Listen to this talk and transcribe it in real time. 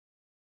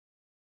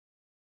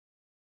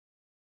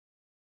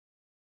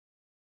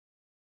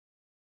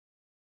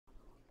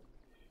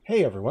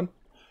Hey everyone,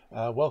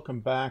 welcome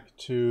back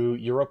to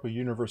Europa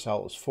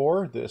Universalis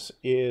 4. This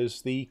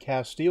is the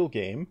Castile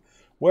game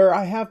where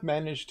I have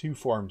managed to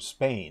form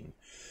Spain.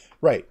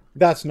 Right,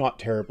 that's not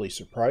terribly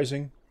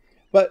surprising,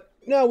 but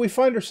now we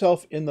find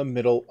ourselves in the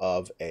middle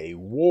of a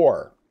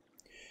war.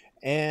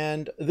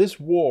 And this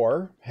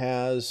war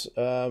has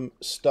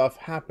stuff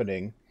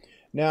happening.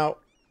 Now,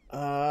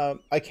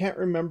 I can't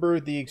remember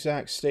the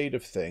exact state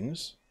of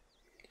things.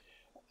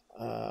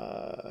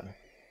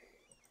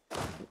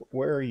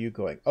 Where are you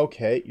going?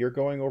 Okay, you're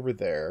going over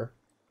there.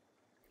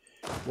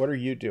 What are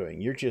you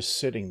doing? You're just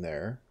sitting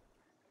there.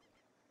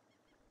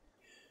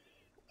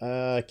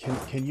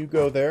 Can you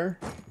go there?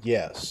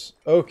 Yes.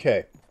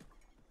 Okay.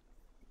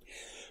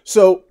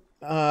 So,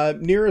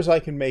 near as I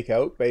can make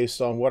out, based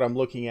on what I'm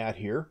looking at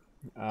here,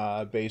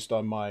 based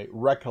on my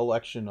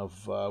recollection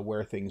of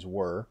where things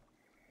were,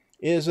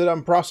 is that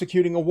I'm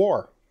prosecuting a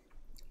war.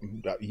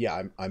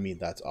 Yeah, I mean,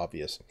 that's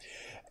obvious.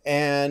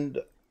 And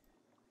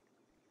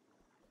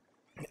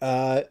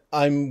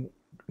I'm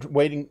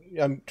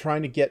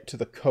trying to get to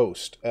the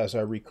coast, as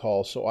I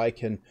recall, so I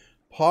can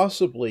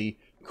possibly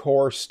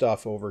core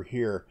stuff over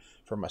here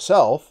for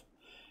myself.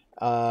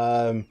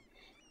 And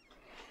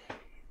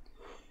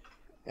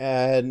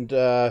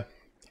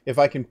if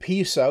I can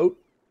peace out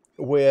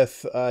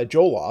with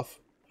Joloff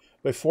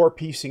before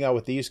piecing out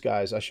with these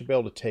guys, I should be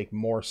able to take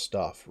more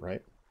stuff,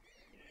 right?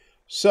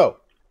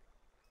 So,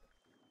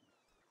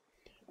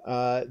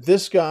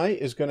 this guy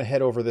is going to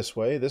head over this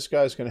way. This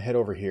guy's going to head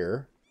over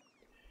here.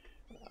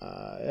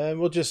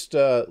 And we'll just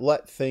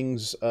let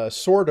things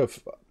sort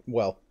of,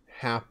 well,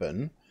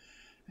 happen.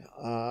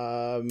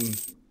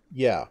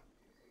 Yeah.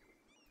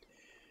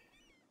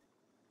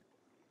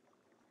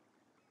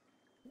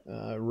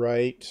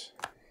 Right.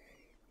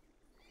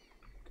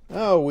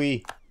 Oh,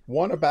 we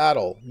won a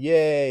battle.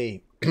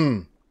 Yay.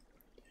 And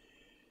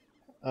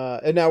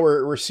now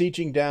we're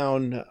sieging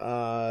down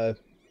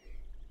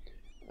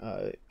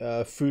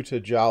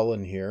Futa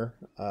Jalan here.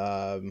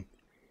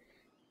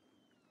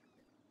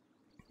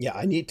 Yeah,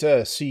 I need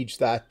to siege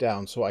that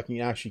down so I can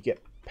actually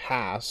get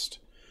past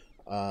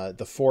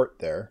the fort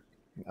there,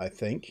 I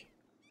think.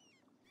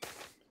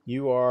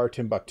 You are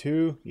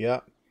Timbuktu. Yeah.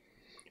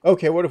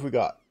 Okay, what have we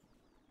got?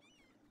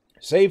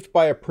 Saved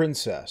by a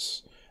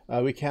princess.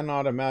 We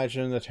cannot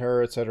imagine the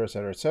terror, etc.,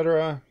 etc.,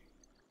 etc.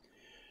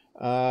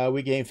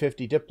 We gain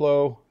 50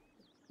 Diplo,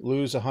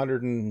 lose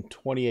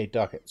 128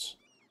 ducats.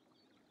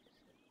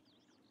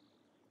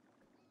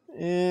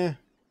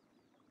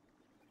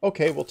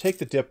 Okay, we'll take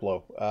the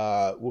Diplo.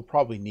 We'll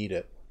probably need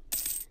it.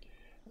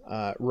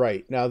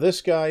 Right, now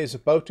this guy is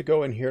about to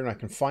go in here and I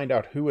can find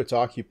out who it's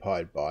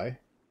occupied by.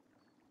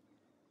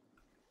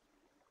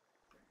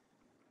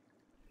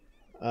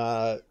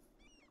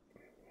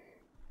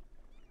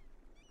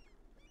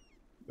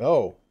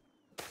 Oh.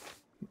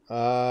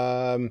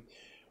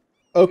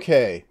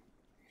 Okay.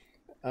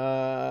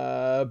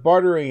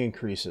 Bartering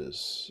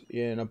increases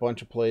in a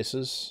bunch of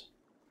places.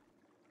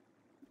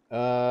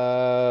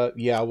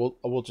 Yeah,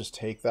 we'll just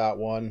take that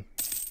one.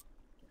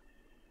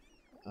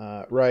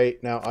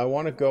 Right, now I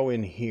want to go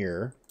in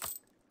here.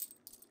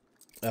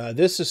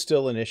 This is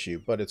still an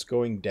issue, but it's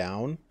going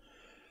down.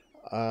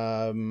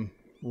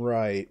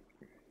 Right.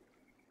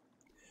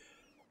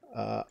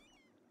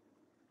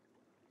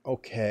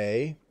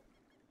 Okay.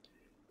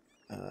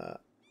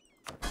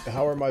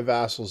 How are my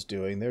vassals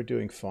doing? They're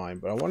doing fine,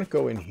 but I want to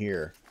go in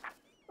here.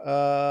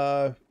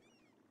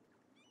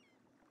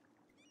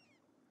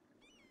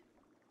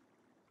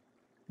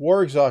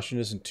 War exhaustion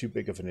isn't too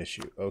big of an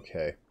issue.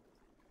 Okay.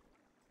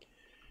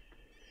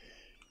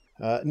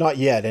 Not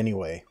yet,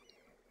 anyway.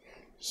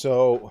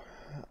 So,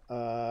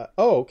 oh,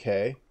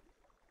 okay.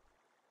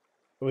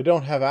 We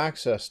don't have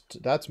access to...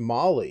 That's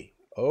Mali.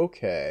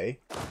 Okay.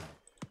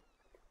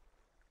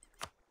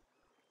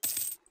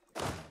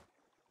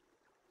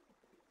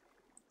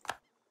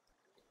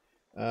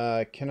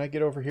 Can I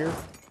get over here?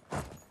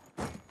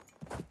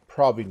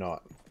 Probably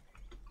not.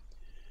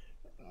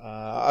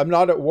 I'm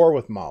not at war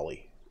with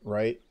Mali,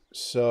 right?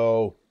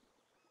 So,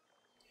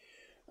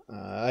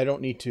 I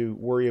don't need to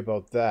worry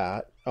about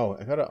that. Oh,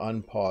 I gotta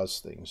unpause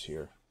things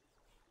here.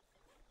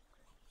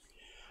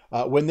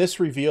 When this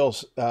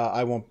reveals,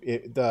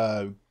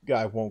 the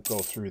guy won't go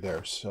through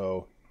there,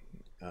 so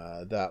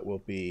that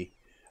will be...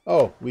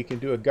 Oh, we can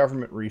do a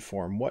government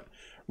reform. What?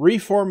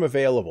 Reform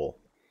available.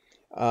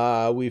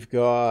 We've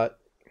got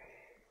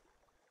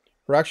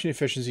production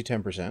efficiency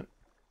 10%.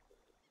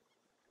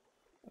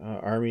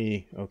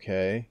 Army,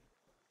 okay.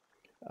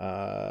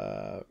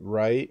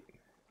 Right.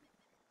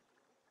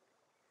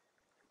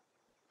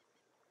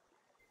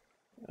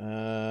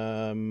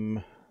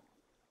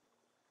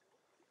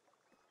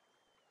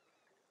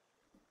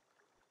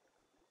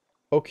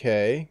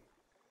 Okay.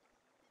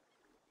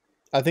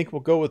 I think we'll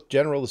go with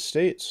General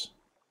Estates.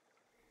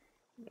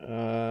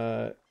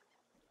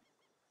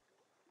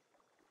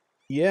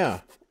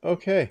 Yeah,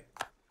 okay.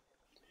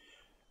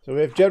 So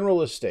we have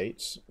General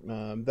Estates.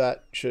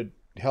 That should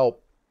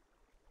help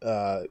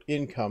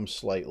income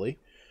slightly.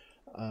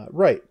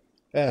 Right.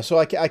 So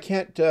I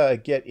can't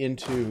get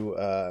into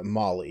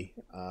Mali.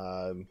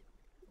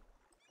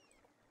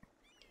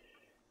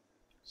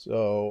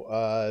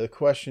 The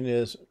question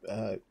is,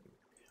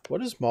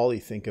 what does Mali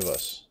think of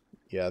us?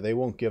 Yeah, they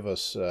won't give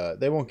us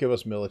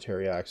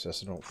military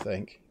access, I don't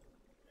think.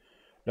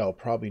 No,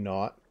 probably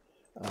not.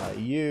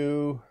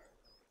 You.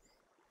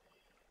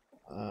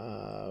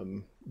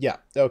 Yeah.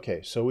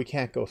 Okay. So we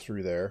can't go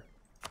through there.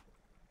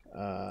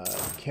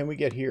 Can we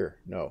get here?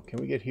 No. Can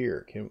we get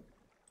here?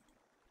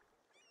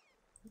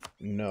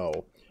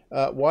 No.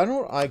 Why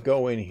don't I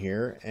go in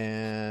here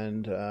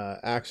and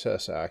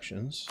access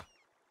actions?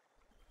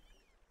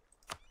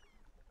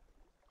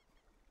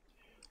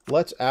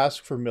 Let's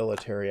ask for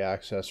military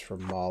access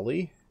from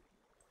Mali.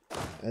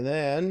 And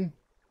then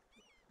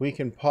we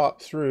can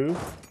pop through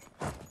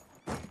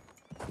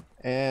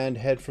and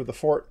head for the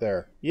fort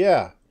there.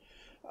 Yeah.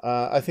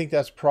 I think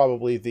that's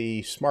probably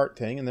the smart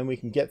thing, and then we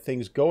can get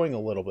things going a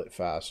little bit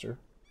faster.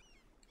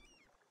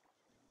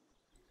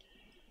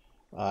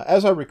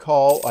 As I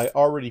recall, I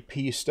already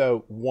pieced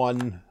out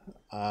one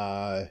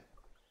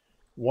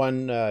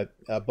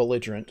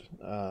belligerent,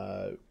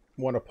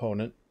 one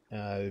opponent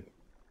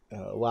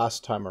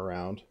last time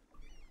around.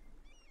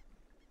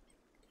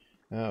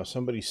 Oh,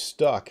 somebody's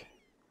stuck.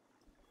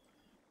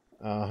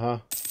 Uh-huh.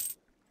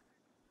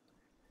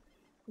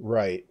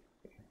 Right.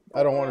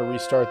 I don't want to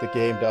restart the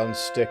game to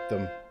unstick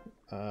them.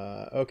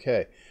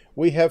 Okay.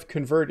 We have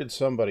converted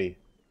somebody.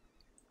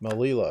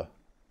 Malila.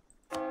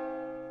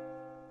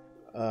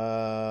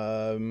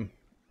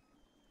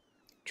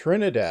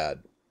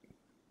 Trinidad.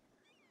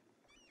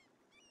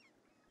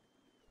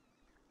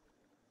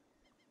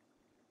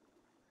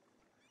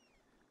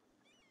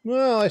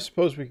 Well, I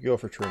suppose we could go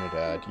for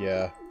Trinidad,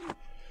 yeah.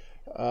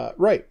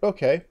 Right,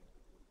 okay.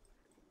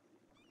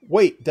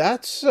 Wait,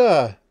 that's,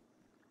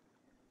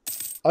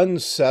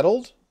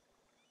 unsettled?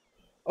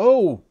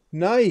 Oh,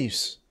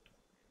 nice.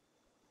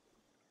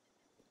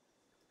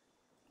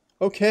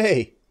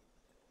 Okay.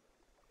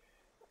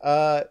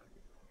 Well,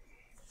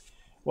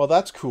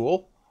 that's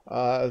cool.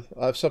 I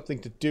have something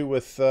to do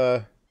with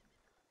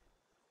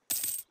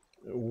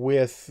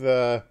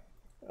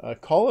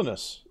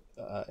colonists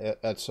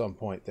at some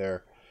point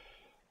there.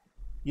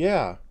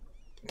 Yeah.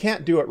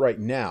 Can't do it right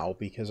now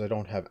because I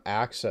don't have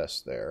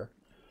access there.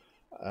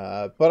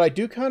 But I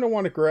do kind of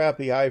want to grab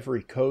the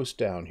Ivory Coast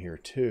down here,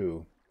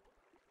 too.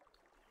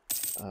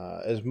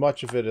 As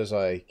much of it as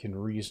I can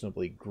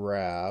reasonably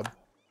grab.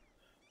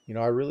 You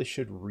know, I really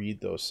should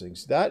read those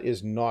things. That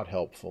is not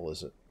helpful,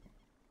 is it?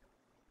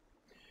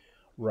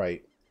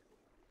 Right.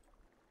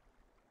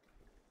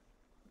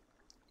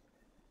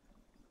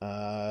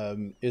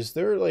 Is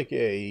there like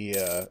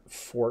a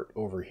fort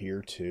over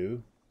here,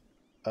 too?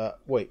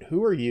 Wait,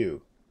 who are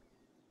you?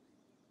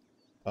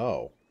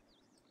 Oh.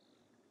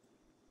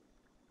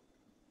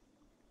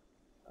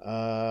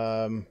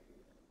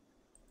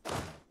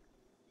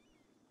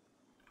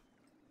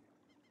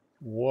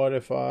 What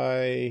if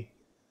I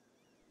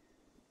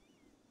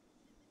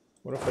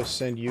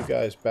send you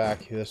guys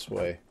back this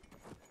way?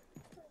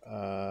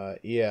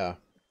 Yeah.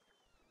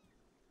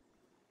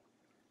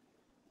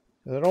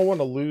 I don't want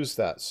to lose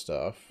that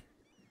stuff.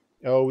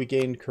 Oh, we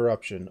gained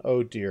corruption.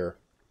 Oh, dear.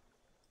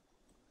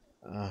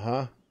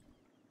 Uh-huh.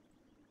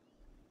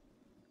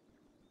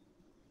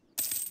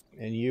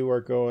 And you are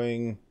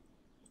going...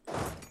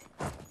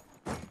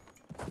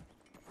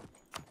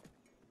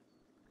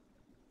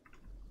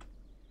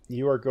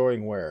 You are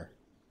going where?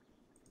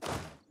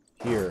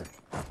 Here.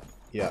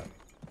 Yeah.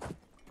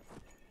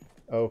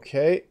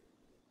 Okay.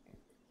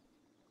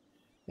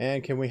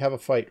 And can we have a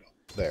fight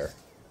there?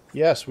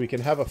 Yes, we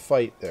can have a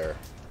fight there.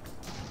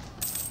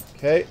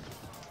 Okay.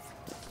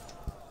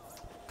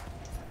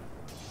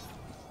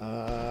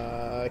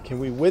 Can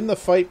we win the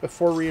fight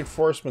before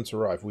reinforcements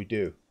arrive? We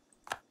do.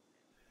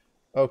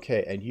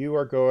 Okay, and you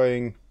are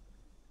going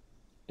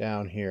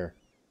down here.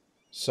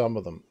 Some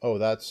of them. Oh,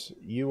 that's...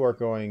 You are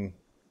going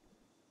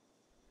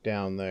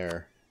down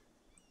there.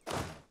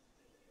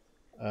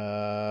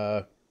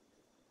 I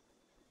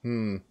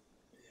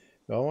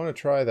want to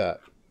try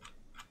that.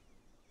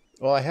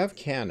 Well, I have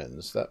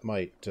cannons. That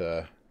might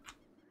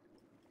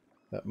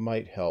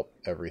help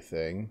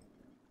everything.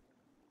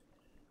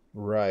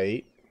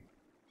 Right.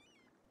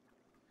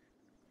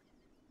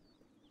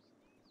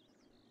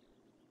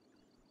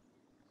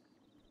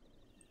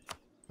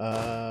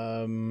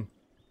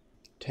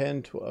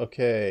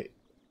 Okay.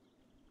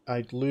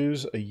 I'd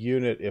lose a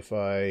unit if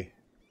I...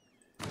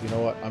 You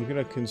know what? I'm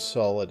going to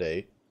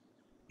consolidate.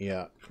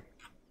 Yeah.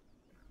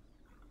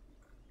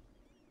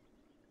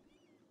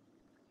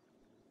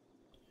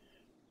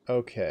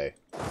 Okay.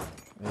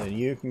 And then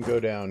you can go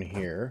down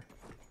here.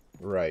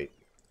 Right.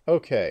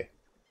 Okay.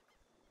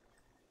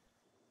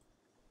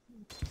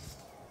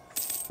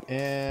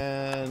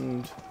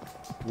 And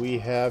we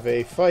have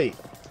a fight.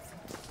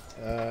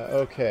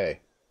 Okay.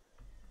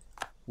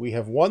 We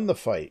have won the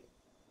fight.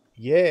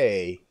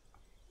 Yay.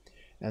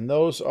 And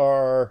those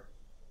are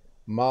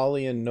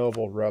Malian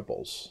noble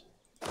rebels.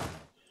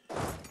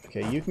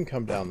 Okay, you can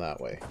come down that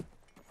way.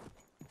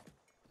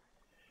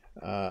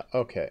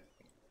 Okay.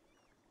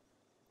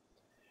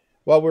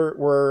 Well,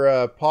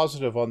 we're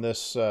positive on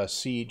this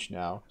siege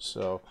now,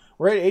 so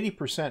we're at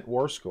 80%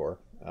 war score.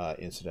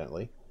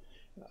 Incidentally,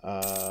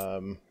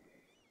 um,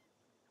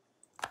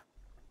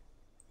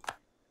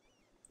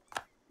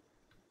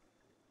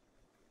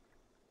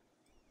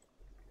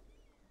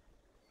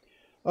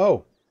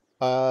 oh,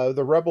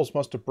 the rebels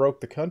must have broke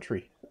the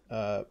country,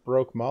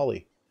 broke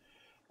Mali.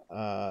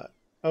 Uh,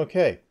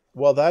 okay,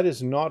 well that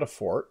is not a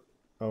fort.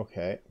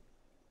 Okay,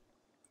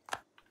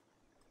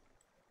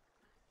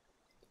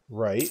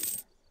 right.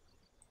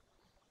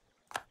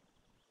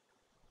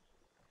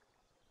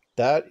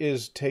 That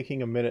is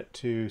taking a minute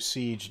to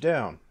siege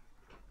down.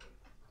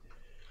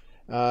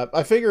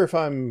 I figure if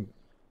I'm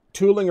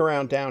tooling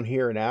around down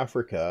here in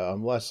Africa,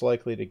 I'm less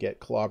likely to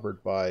get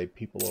clobbered by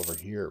people over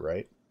here,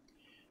 right?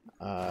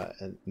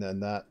 And then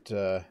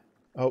that...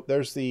 oh,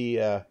 there's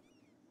the...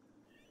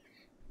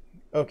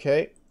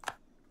 okay.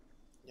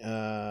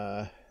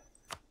 Uh,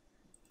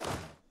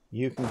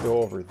 you can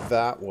go over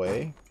that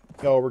way.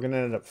 Oh, we're going to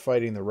end up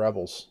fighting the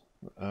rebels.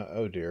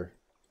 Oh, dear.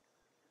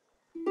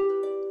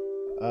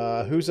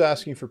 Who's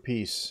asking for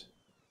peace?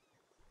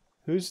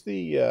 Who's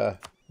the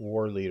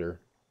war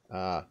leader?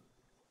 Uh,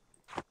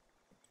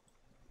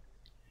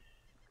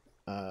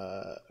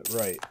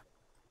 right.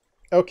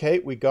 Okay,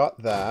 we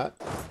got that.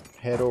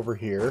 Head over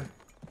here.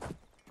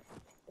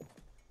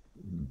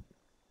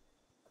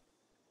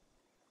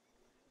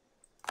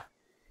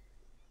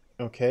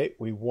 Okay,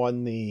 we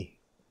won the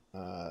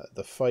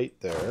fight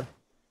there.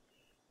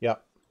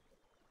 Yep.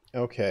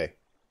 Okay.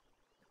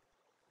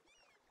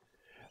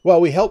 Well,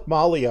 we helped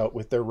Mali out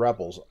with their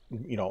rebels,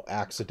 you know,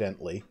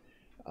 accidentally.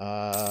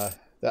 That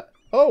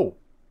oh,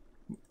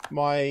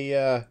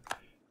 my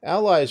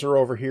allies are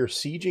over here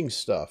sieging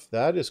stuff.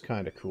 That is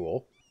kind of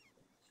cool.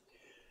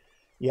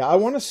 Yeah, I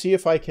want to see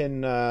if I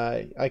can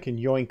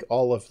yoink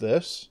all of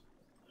this,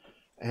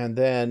 and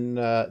then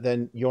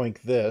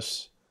yoink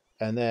this,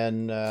 and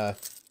then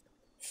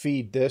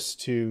feed this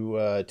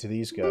to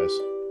these guys.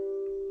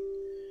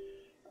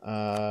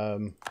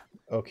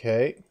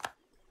 Okay.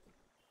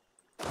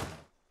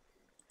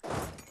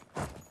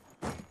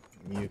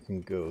 You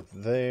can go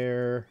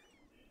there.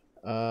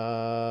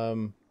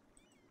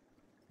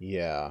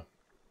 Yeah.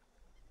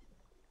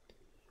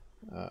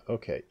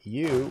 Okay,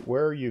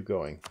 where are you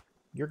going?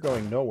 You're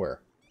going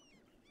nowhere.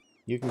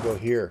 You can go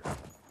here.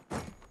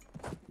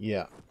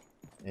 Yeah.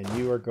 And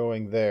you are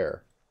going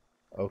there.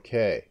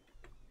 Okay.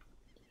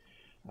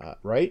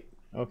 Right?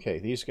 Okay,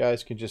 these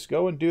guys can just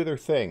go and do their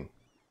thing.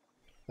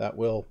 That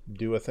will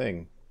do a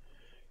thing.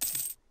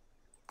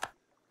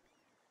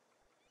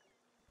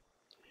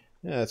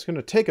 Yeah, it's going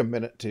to take a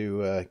minute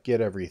to get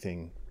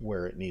everything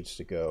where it needs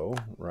to go,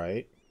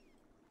 right?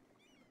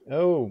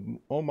 Oh,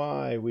 oh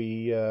my,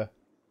 there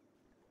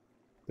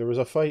was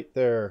a fight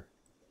there.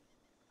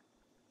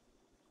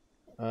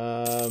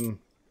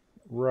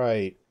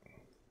 Right.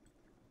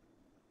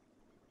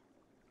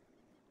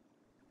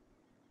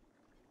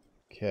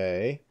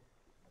 Okay.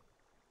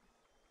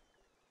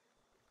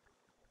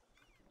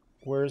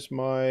 Where's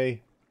my...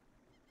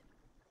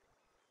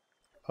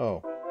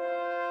 Oh.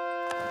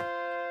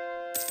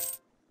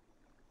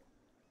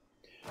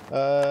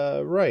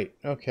 Right.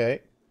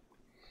 Okay.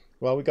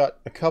 Well, we got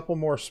a couple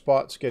more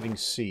spots getting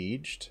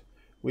sieged.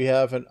 We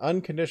have an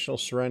unconditional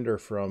surrender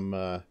from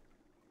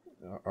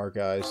our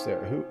guys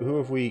there. Who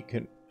have we...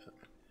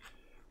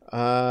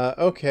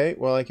 okay.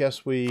 Well, I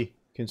guess we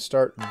can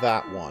start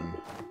that one.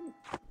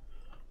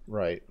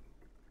 Right.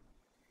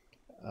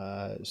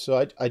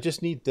 So I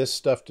just need this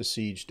stuff to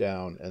siege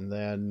down, and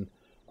then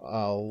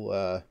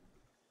I'll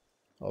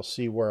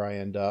see where I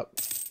end up.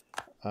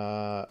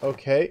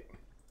 Okay,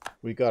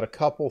 we got a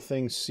couple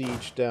things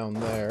sieged down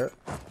there.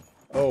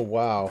 Oh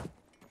wow!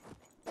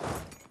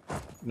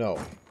 No,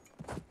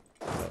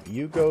 no,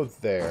 you go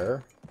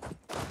there,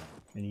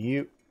 and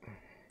you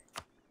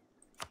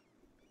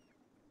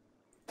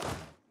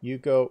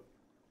go.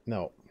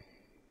 No.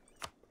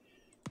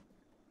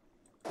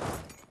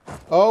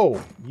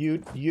 Oh, you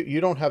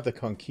don't have the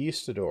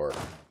conquistador.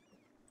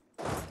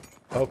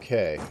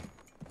 Okay.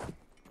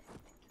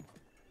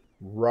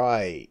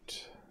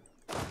 Right.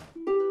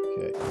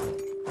 Okay.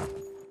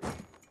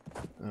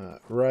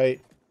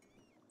 Right.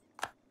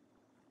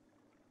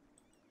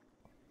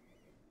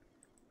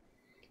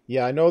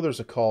 Yeah, I know there's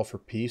a call for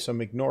peace. I'm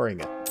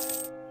ignoring it.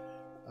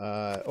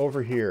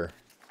 Over here.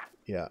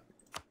 Yeah.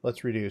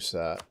 Let's reduce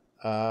that.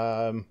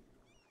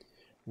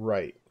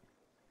 Right.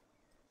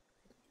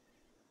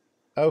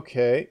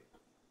 Okay.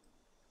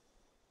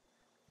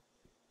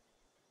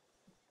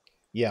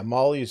 Yeah,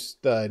 Mali's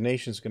the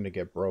nation's going to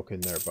get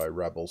broken there by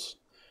rebels.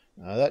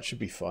 That should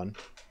be fun.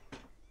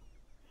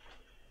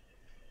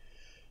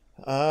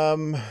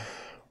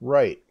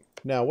 Right.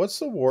 Now, what's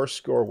the war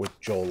score with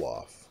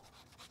Joloff?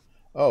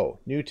 Oh,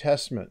 New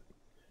Testament.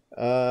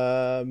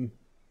 Um,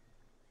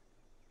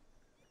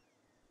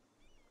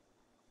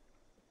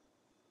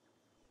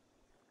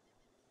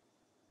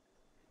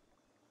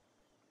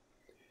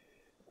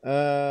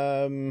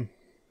 um,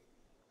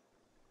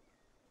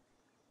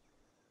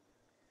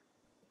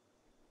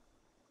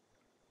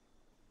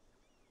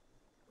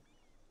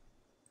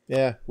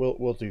 Yeah,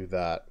 we'll do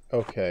that.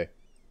 Okay.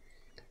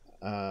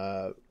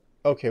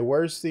 Okay,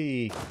 where's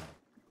the...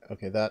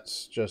 Okay,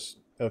 that's just...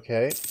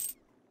 Okay.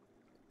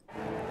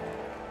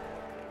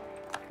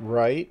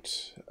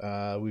 Right.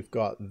 We've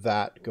got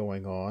that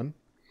going on.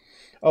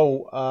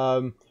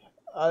 Oh,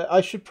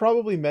 I should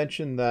probably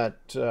mention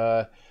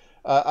that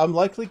I'm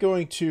likely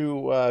going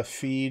to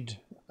feed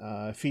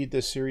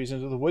this series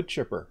into the wood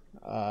chipper,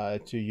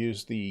 to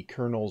use the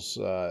kernel's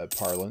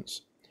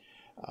parlance.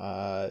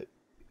 Uh,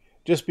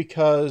 just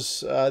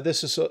because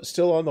this is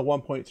still on the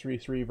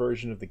 1.33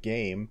 version of the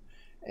game,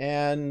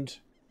 and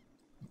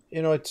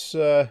it's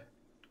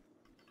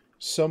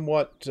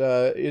somewhat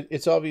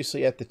it's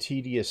obviously at the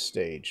tedious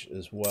stage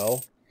as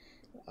well,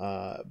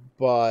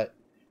 but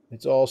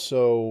it's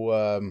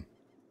also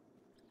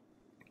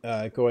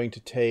going to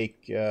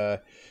take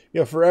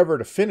forever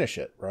to finish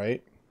it,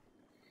 right?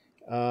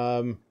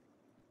 I'll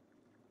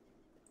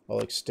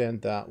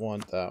extend that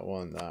one, that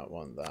one, that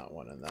one, that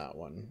one, and that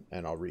one,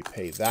 and I'll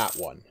repay that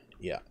one.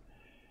 Yeah.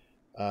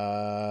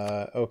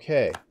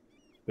 Okay.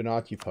 Been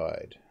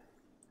occupied.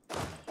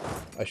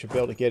 I should be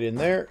able to get in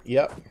there.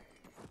 Yep.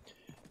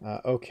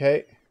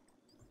 Okay.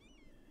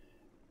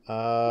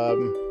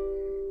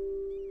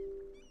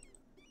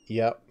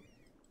 Yep.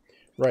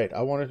 Right.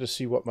 I wanted to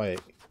see what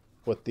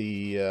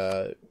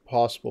the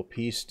possible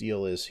peace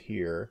deal is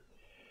here.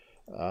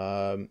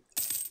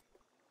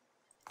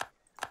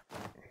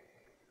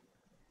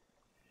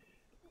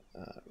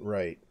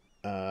 Right.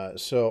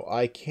 So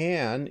I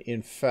can,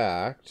 in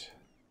fact,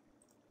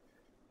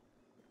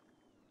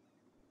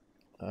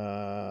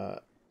 yeah,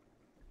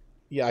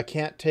 I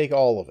can't take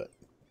all of it.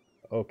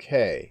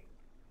 Okay.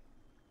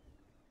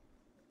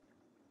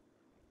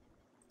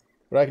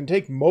 But I can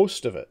take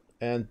most of it,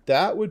 and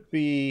that would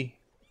be...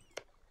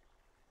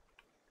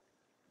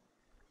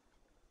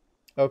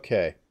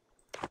 Okay.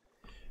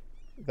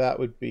 That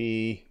would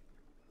be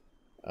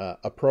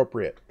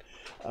appropriate.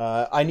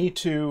 I need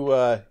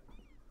to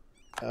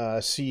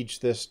siege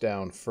this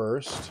down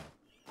first,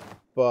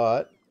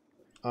 but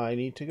I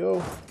need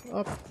to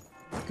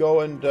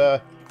go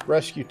and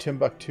rescue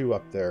Timbuktu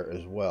up there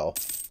as well.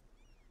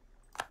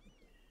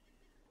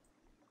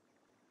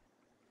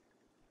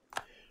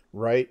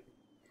 Right.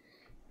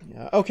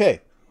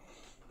 Okay.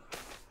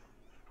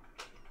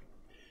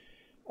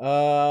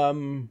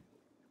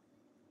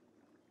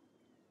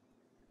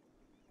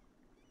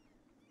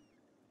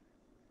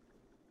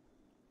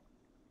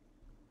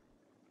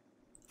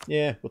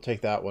 Yeah, we'll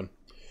take that one.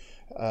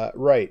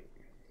 Right.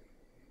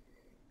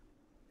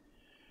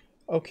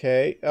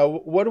 Okay.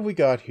 What have we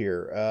got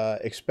here?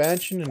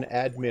 Expansion and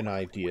admin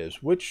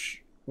ideas.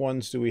 Which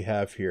ones do we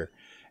have here?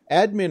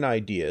 Admin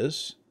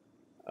ideas.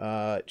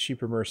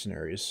 Cheaper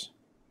mercenaries.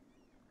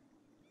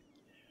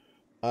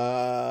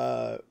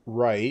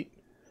 Right.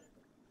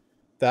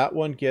 That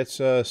one gets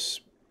us...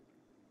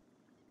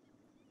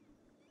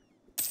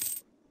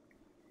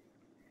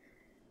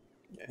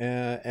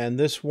 and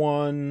this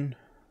one...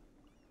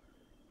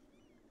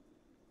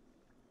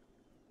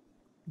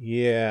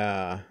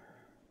 Yeah.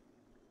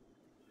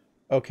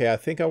 Okay, I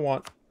think I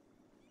want...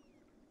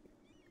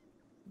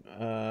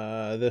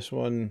 this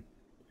one...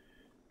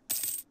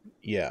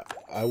 Yeah,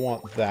 I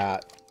want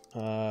that.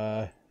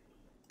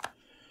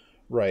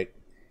 Right.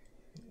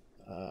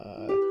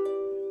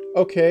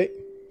 Okay.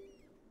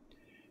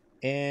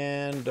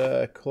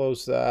 And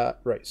close that.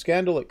 Right.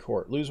 Scandal at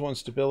court. Lose one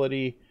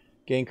stability.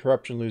 Gain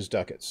corruption, lose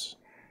ducats.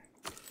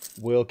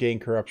 Will gain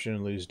corruption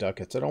and lose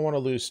ducats. I don't want to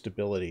lose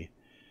stability.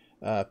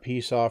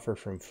 Peace offer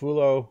from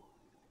Fulo.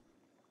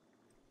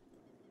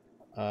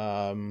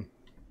 We're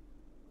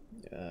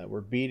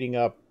beating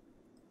up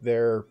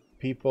their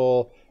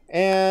people.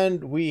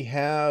 And we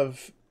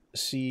have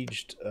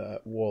sieged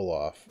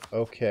Wolof.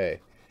 Okay.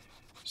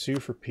 Sue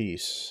for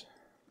peace.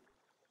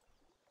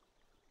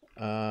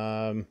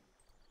 Yeah,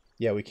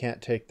 we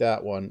can't take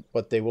that one,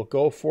 but they will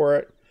go for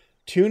it.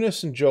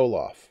 Tunis and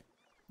Jolof.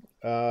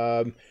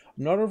 I'm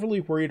not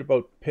overly worried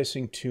about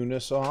pissing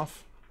Tunis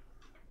off.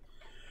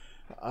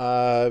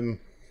 But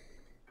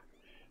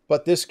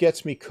this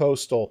gets me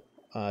coastal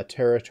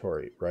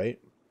territory, right?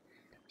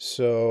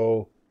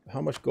 So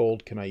how much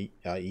gold can I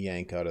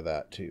yank out of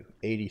that too?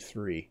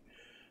 83.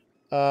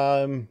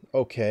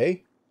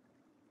 Okay.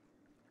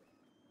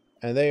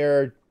 And they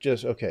are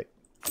just, okay.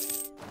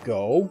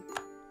 Go.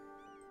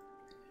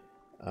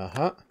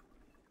 Uh-huh.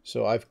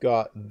 So I've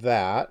got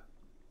that.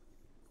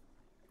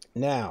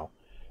 Now,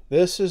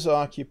 this is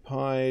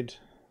occupied.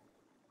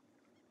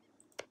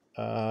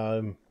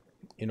 You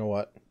know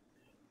what?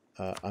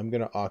 I'm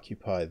going to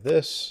occupy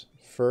this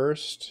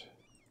first.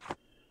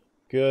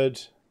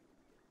 Good.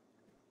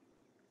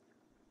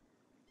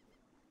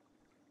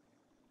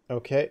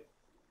 Okay.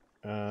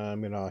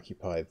 I'm going to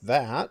occupy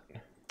that.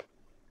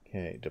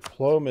 Okay,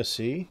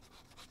 diplomacy.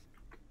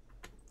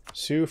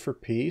 Sue for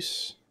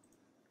peace.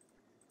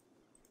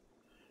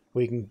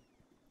 We can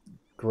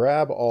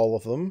grab all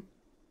of them.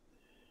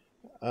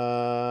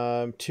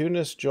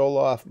 Tunis,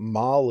 Jolof,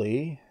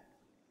 Mali.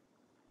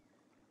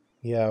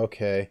 Yeah,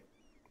 okay.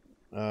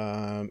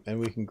 And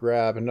we can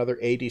grab another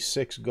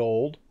 86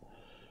 gold.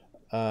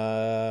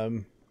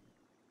 And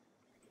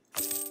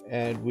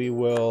we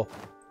will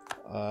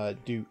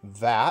do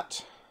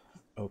that.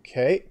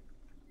 Okay.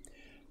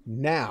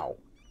 Now,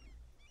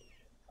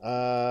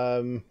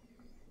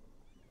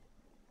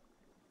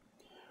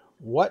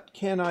 what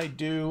can I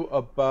do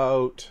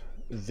about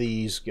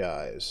these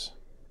guys?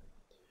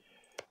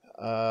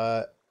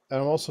 And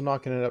I'm also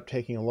not going to end up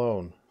taking a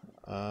loan.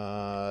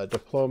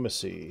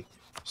 Diplomacy.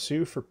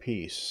 Sue for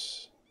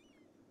peace.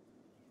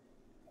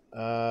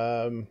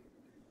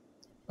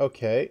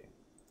 Okay.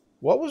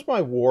 What was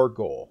my war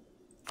goal?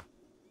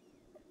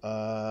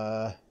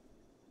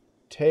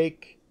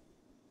 Take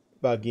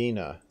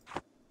Bagina.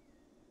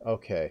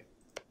 Okay.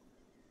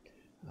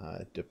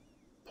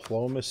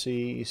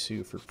 Diplomacy,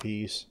 sue for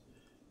peace.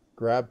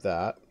 Grab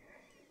that.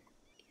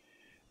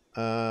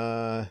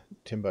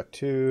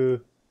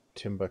 Timbuktu,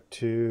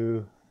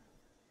 Timbuktu.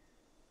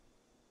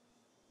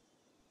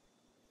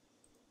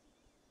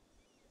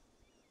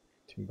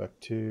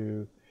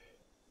 Timbuktu.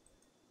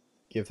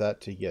 Give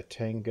that to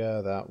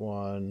Yatenga, that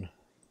one.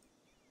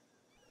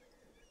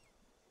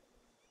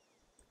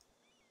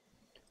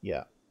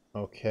 Yeah,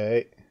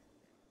 okay.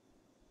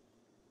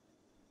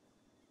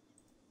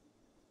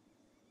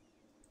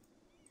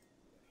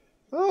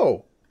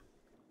 Oh!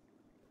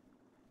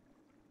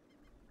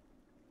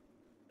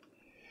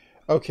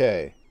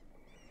 Okay.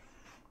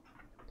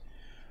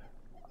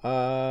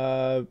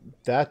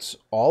 That's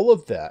all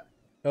of that.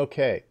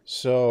 Okay,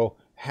 so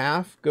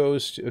half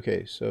goes to...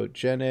 Okay, so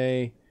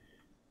Jene...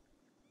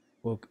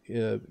 Well,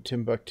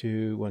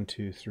 Timbuktu, 1,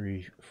 2,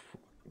 3...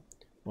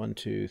 1,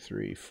 2,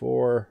 3,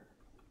 4...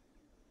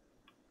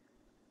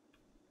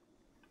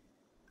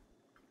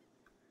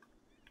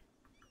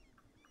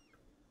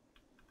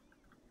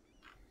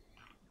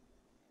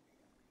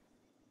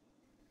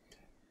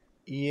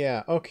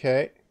 Yeah,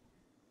 okay.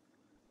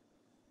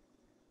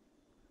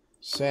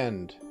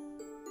 Send.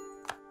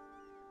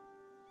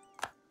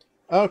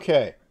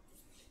 Okay.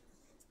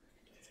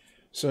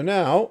 So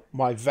now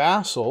my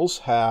vassals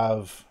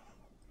have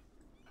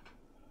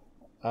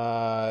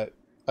a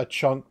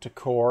chunk to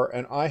core,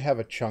 and I have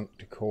a chunk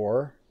to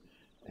core.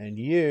 And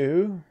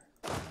you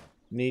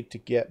need to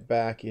get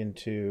back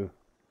into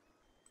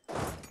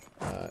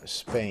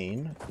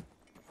Spain.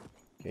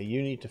 Okay,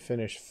 you need to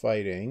finish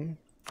fighting.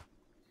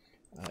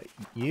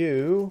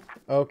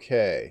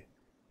 Okay.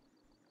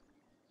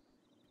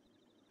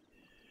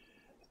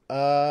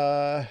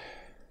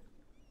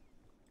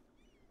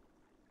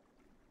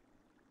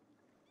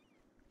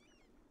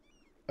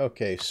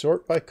 Okay,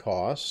 sort by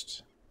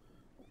cost.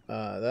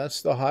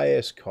 That's the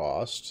highest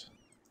cost.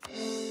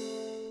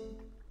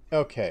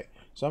 Okay,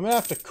 so I'm going to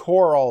have to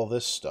core all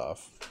this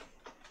stuff.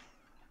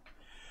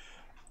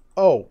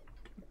 Oh,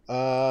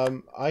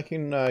 I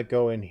can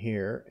go in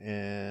here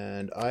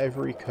and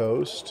Ivory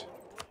Coast,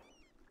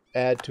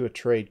 add to a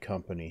trade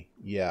company.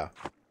 Yeah.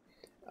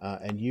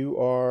 And you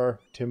are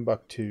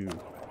Timbuktu.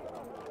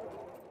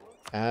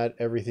 Add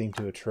everything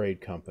to a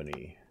trade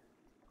company.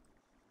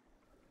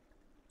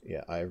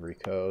 Yeah, Ivory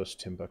Coast,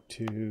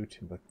 Timbuktu,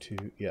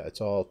 Timbuktu. Yeah, it's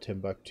all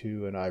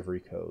Timbuktu and Ivory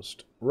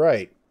Coast.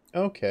 Right.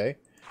 Okay.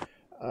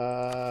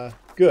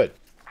 Good.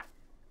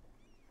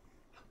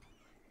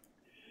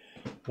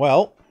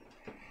 Well,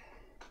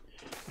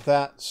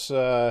 that's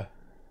lose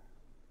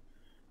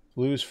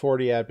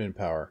 40 admin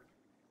power.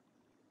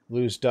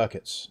 Lose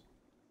ducats.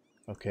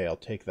 Okay, I'll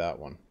take that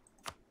one.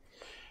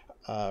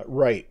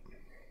 Right.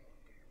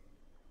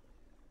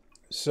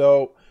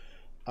 So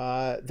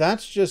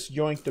that's just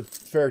yoinked a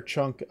fair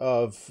chunk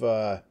of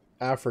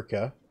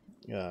Africa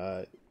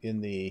in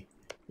the,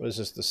 what is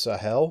this, the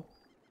Sahel?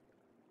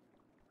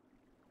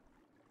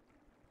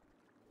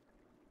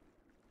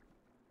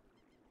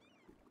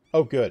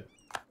 Oh, good.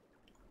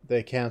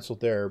 They canceled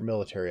their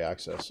military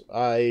access.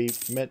 I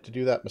meant to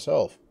do that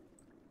myself.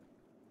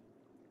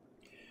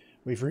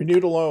 We've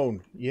renewed a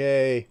loan.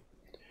 Yay.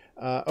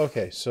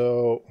 Okay,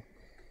 so...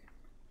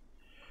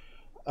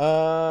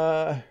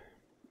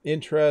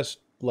 interest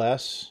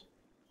less.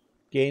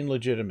 Gain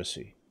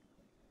legitimacy.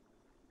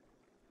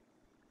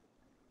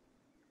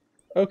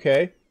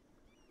 Okay.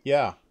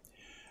 Yeah.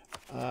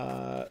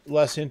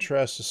 Less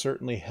interest to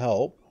certainly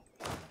help.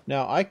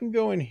 Now, I can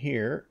go in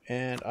here,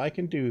 and I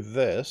can do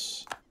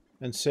this,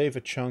 and save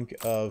a chunk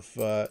of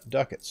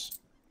ducats.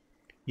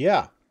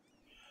 Yeah.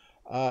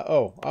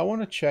 Oh, I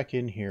want to check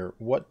in here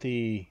what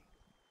the...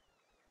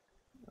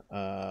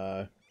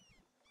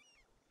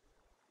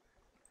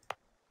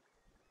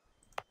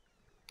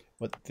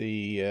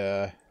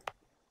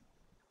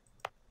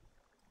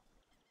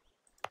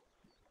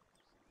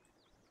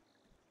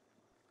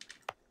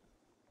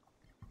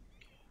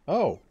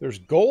 Oh, there's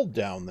gold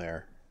down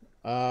there.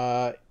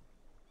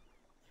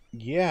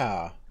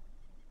 Yeah.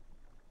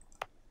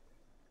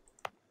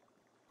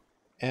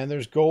 And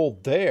there's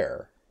gold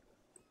there.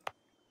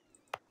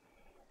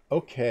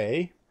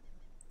 Okay.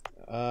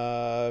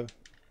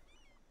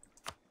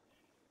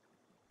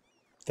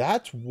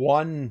 That's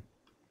one...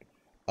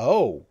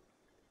 Oh.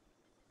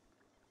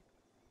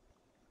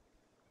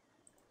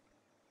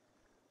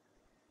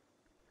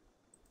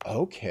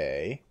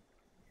 Okay.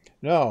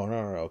 No,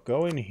 no, no, no.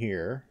 Go in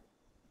here.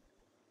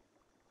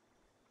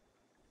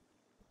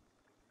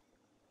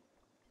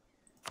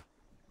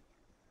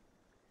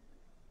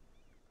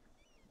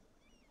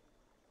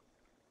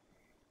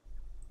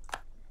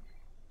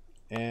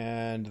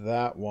 And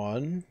that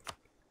one.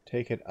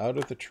 Take it out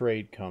of the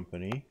trade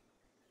company.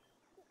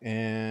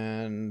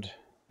 And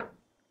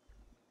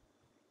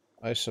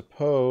I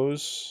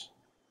suppose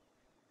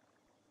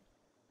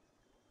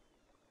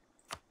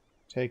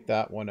take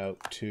that one out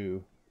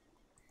too.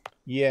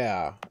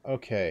 Yeah,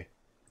 okay.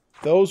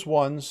 Those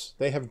ones,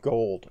 they have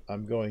gold.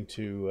 I'm going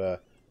to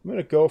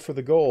go for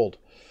the gold.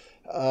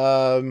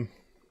 What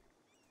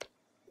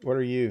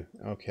are you?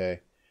 Okay.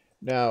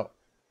 Now,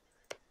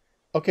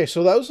 okay,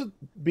 so those would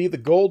be the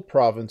gold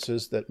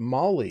provinces that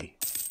Mali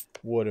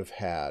would have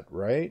had,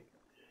 right?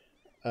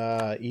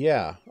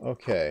 Yeah,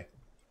 okay.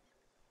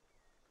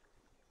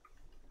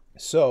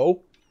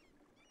 So,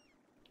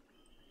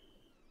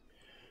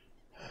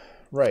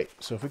 right,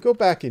 so if we go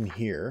back in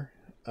here,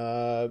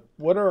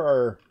 what are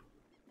our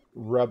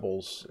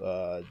rebels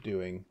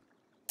doing?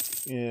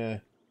 Yeah.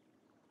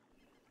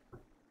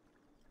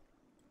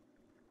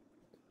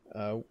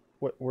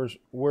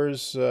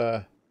 Where's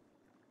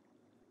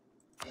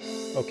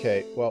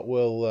okay, well,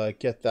 we'll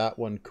get that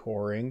one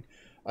coring.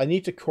 I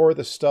need to core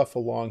the stuff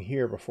along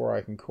here before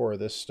I can core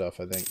this stuff,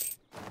 I think.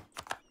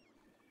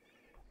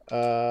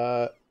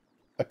 A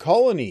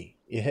colony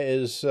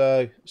is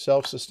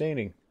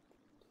self-sustaining.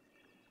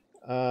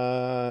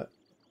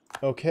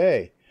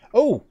 Okay.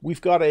 Oh,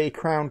 we've got a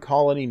crown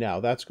colony now.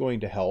 That's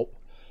going to help.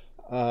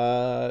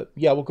 Yeah,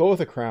 we'll go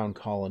with a crown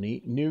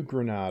colony. New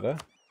Granada.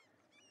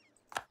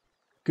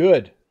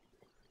 Good.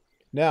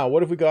 Now,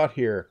 what have we got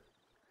here?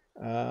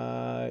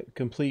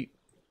 Complete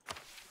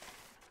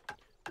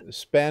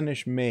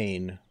Spanish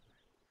Main.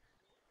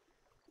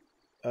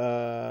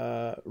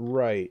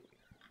 Right.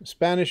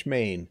 Spanish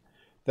Main.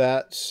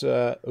 That's,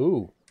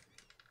 ooh.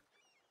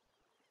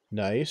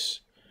 Nice.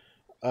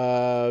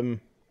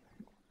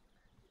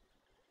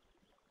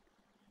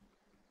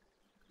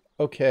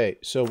 Okay,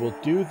 so we'll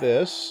do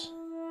this.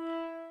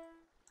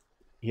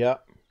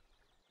 Yep.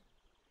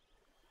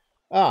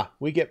 Ah,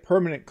 we get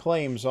permanent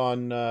claims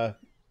on a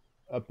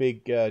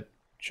big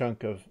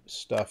chunk of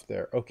stuff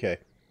there. Okay.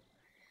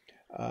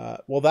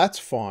 Well, that's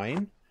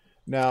fine.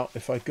 Now,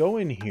 if I go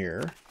in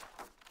here,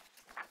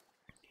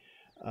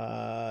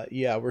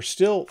 yeah, we're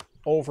still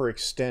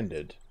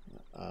overextended,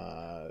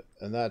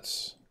 and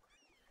that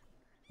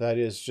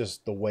is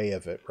just the way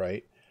of it,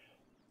 right?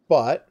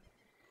 But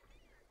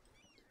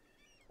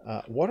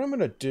what I'm going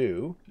to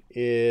do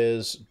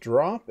is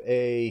drop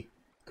a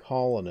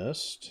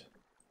colonist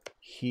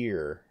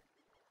here.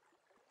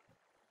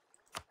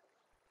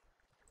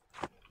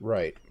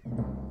 Right.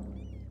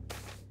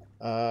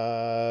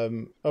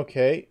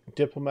 Okay,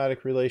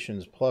 diplomatic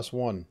relations,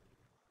 +1.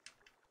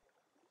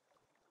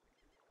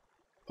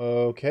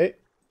 Okay.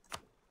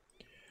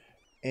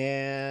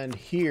 And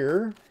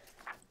here,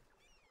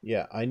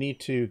 yeah, I need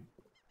to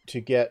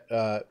get,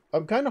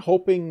 I'm kind of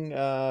hoping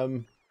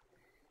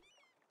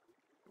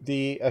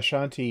the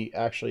Ashanti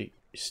actually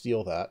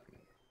steal that.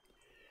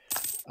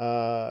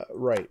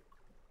 Right.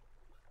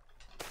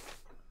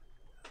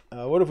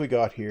 What have we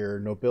got here?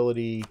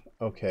 Nobility.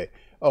 Okay.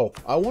 Oh,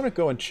 I want to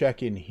go and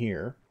check in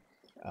here.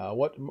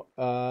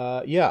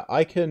 Yeah,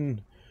 I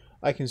can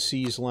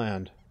seize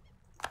land.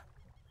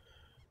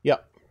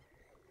 Yep.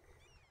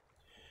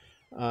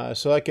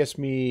 So that gets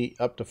me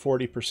up to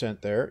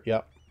 40% there.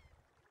 Yep.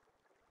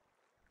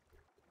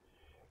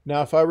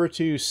 Now, if I were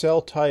to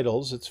sell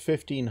titles, it's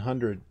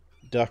 1,500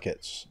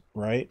 ducats,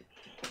 right?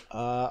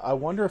 I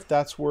wonder if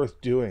that's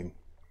worth doing.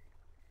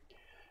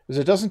 Because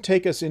it doesn't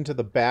take us into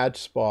the bad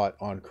spot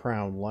on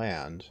Crown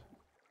land.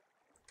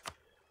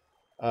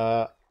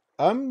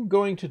 I'm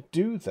going to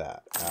do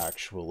that,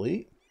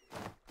 actually.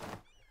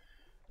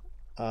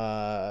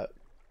 Now,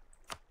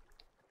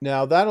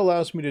 that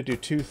allows me to do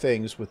two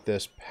things with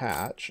this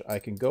patch. I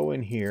can go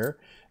in here,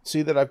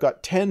 see that I've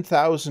got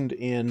 10,000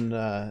 in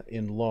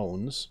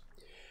loans.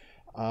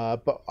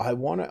 But I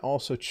want to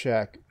also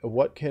check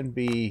what can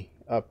be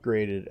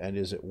upgraded and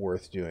is it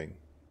worth doing.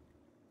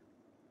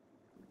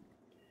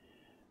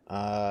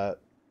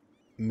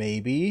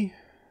 Maybe.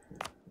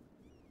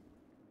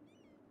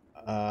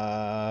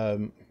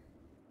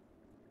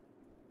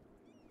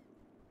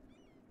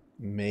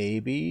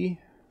 Maybe.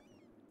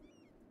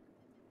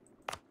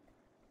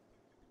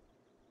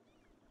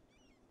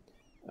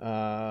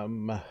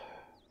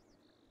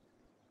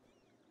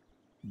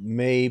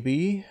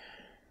 Maybe.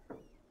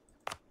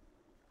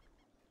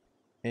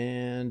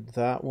 And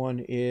that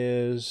one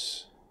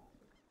is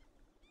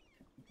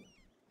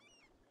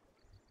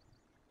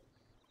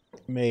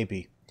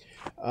maybe.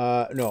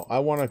 No, I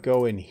want to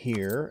go in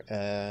here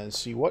and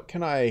see what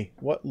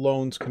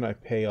loans can I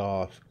pay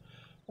off.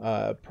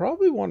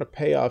 Probably want to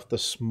pay off the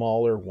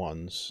smaller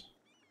ones.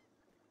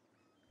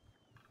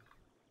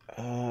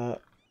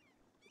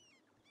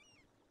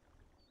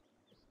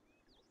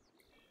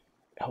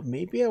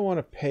 Maybe I want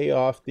to pay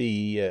off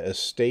the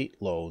estate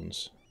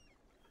loans.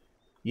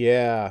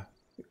 Yeah,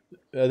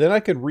 Then I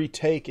could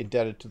retake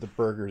indebted to the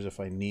burgers if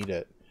I need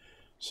it.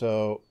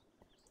 So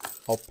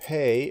I'll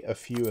pay a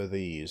few of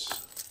these.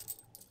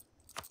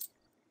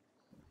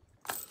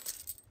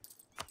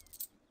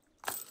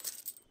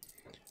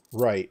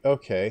 Right,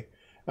 okay.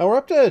 Now we're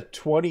up to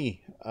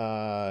 20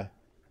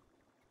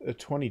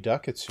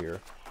 ducats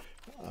here.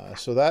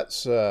 So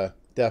that's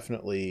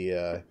definitely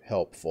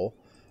helpful.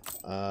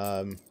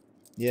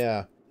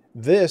 Yeah,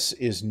 this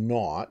is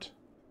not.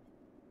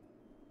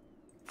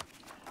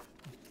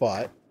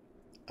 But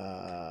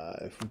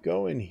if we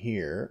go in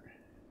here,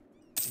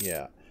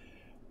 yeah.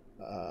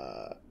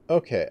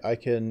 Okay, I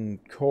can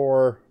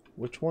core.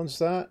 Which one's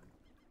that?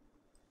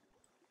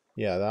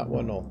 Yeah, that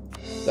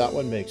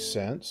one makes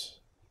sense.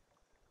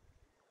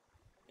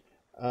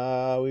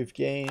 We've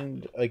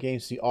gained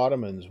against the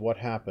Ottomans. What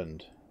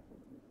happened?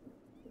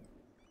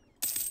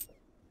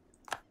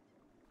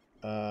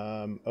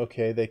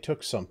 Okay, they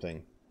took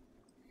something.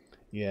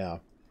 Yeah.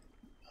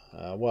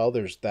 Well,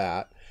 there's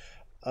that.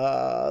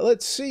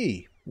 Let's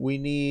see. We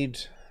need...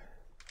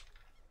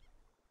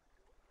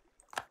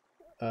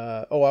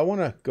 oh, I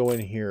want to go in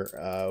here.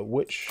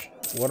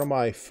 What am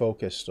I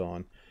focused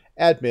on?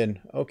 Admin.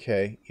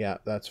 Okay, yeah,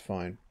 that's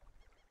fine.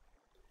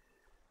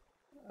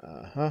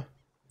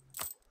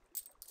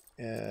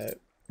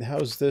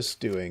 How's this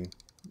doing?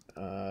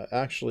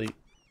 Actually,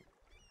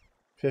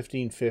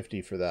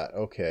 1550 for that.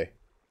 Okay.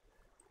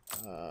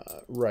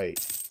 Right.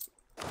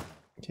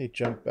 Okay,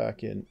 jump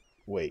back in.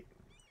 Wait.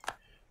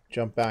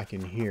 Jump back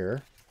in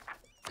here.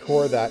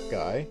 Core that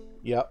guy.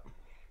 Yep.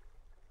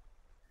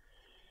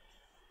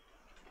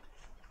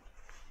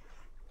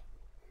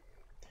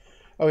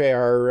 Okay,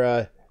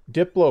 our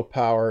Diplo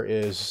power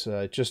is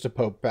just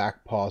about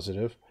back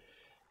positive.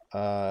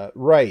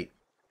 Right.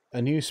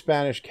 A new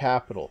Spanish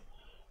capital.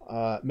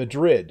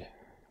 Madrid.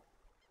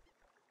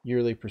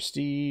 Yearly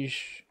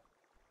prestige.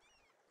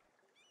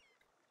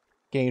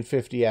 Gain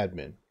 50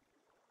 admin.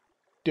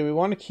 Do we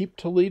want to keep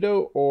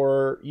Toledo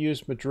or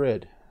use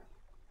Madrid?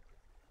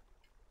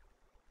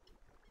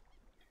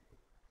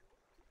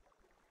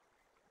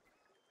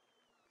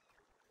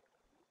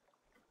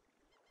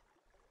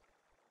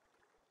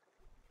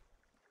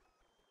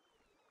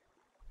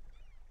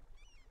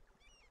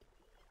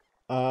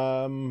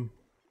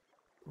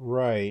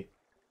 Right.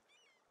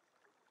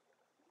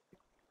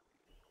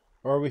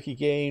 Or we could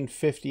gain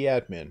 50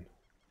 admin.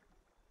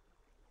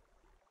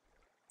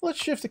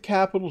 Let's shift the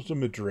capital to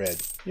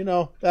Madrid. You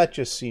know, that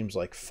just seems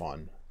like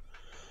fun.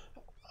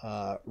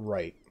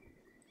 Right.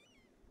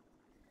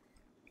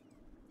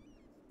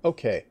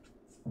 Okay.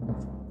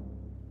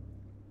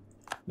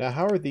 Now,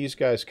 how are these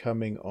guys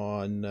coming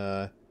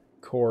on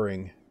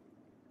coring?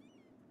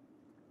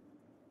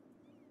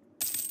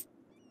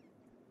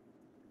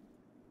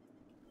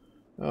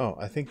 Oh,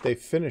 I think they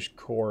finished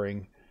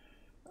coring.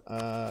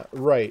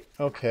 Right,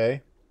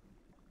 okay.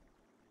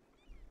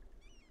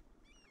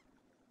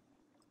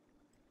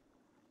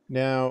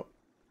 Now,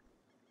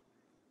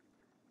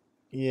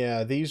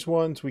 yeah, these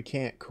ones we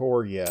can't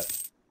core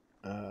yet.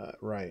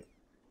 Right.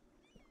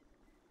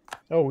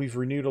 Oh, we've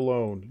renewed a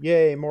loan.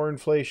 Yay, more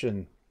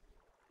inflation.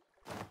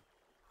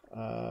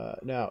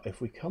 Now,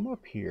 if we come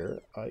up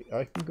here,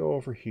 I can go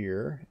over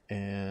here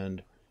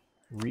and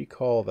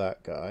recall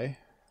that guy.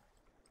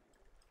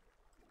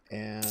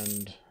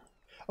 And...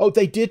 oh,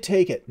 they did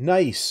take it.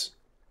 Nice.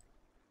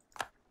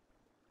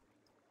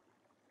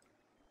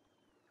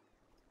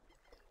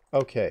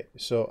 Okay,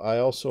 so I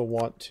also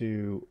want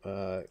to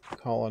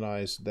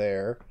colonize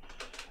there.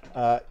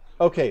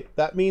 Okay,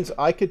 that means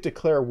I could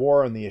declare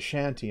war on the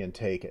Ashanti and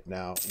take it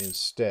now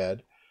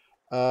instead.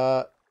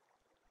 Well,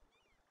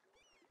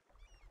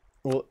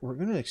 we're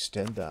going to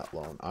extend that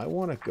loan. I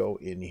want to go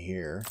in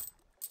here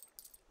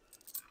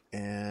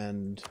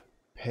and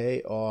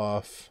pay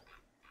off...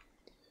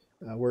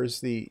 where's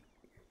the...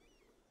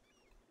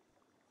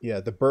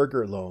 yeah, the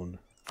burger loan.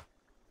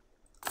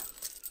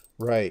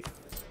 Right.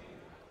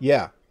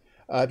 Yeah.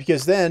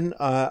 Because then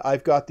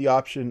I've got the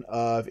option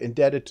of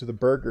indebted to the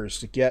burgers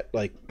to get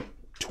like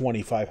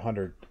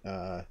 2,500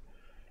 at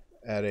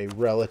a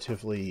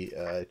relatively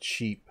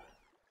cheap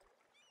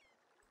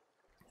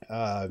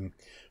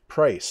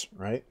price,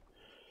 right?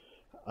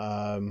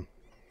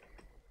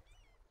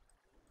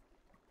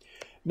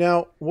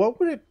 Now, what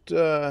would it...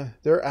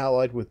 they're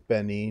allied with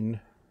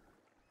Benin.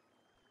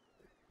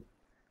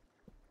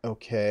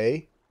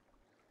 Okay.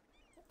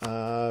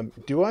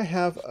 Do I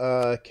have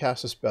a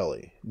Casus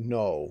Belli?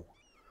 No.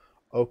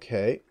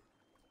 Okay.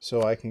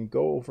 So I can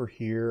go over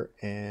here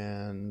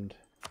and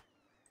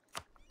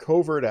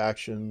covert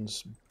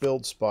actions,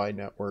 build spy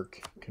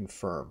network,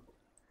 confirm.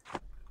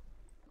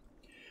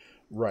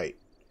 Right.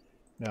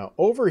 Now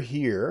over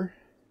here,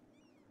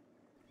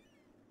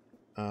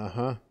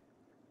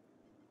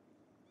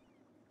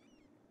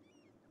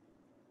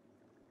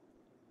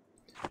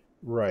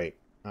 right.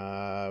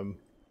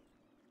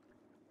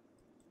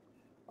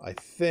 I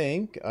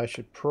think I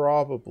should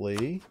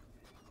probably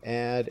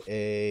add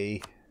a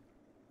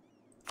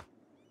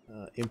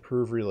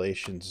improve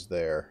relations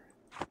there.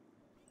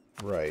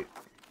 Right.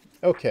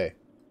 Okay.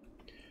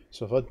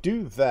 So if I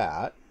do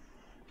that,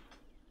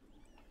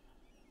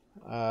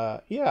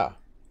 Yeah.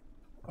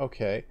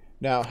 Okay.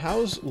 Now,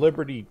 how's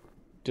Liberty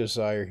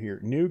Desire here?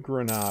 New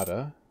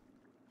Granada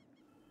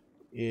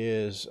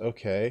is...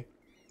 Okay.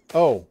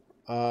 Oh,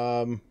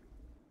 I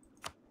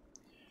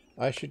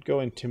should go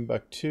in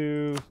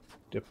Timbuktu,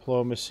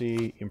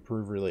 diplomacy,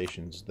 improve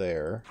relations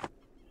there.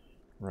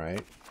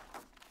 Right.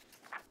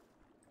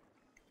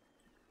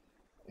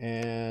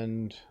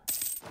 And...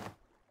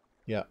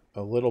 Yeah,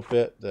 a little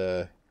bit.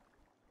 The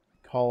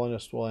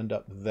colonist will end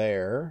up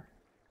there.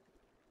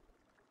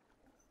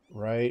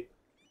 Right.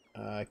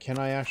 Can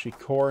I actually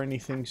core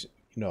anything?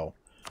 No.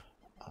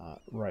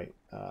 Right.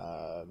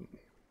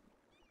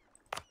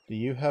 Do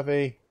you have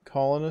a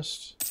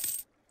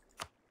colonist?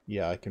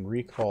 Yeah, I can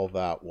recall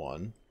that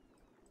one.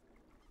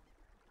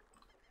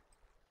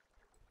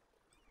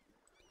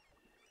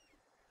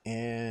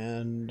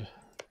 And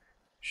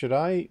should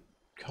I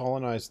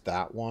colonize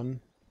that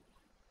one?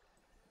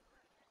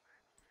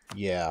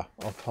 Yeah,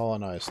 I'll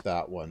colonize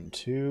that one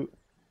too.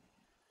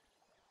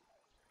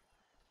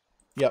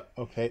 Yep,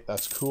 okay,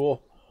 that's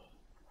cool.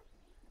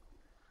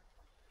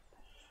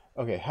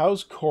 Okay,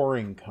 how's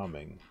coring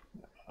coming?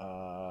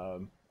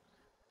 Well,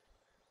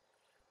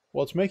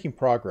 it's making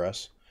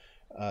progress,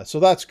 so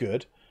that's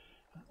good.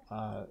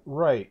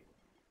 Right.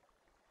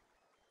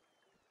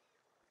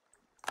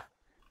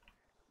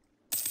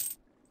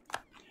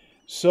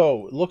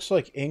 So, it looks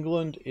like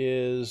England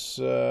is...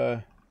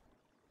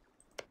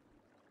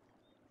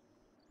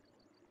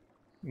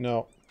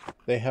 No,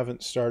 they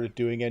haven't started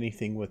doing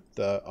anything with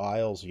the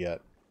Isles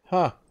yet.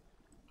 Huh.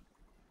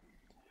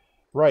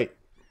 Right.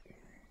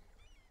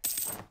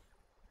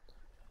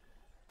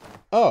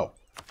 Oh.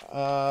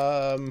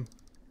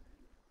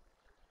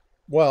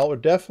 Well, we're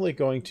definitely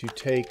going to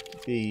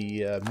take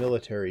the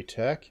military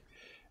tech.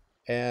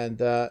 And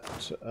that...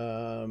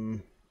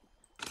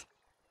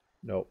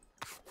 Nope.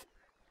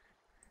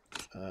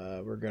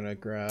 We're going to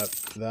grab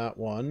that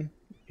one.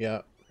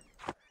 Yeah.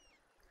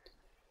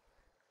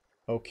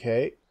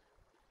 Okay.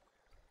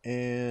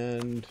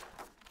 And...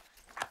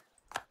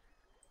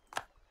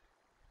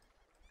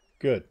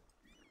 Good.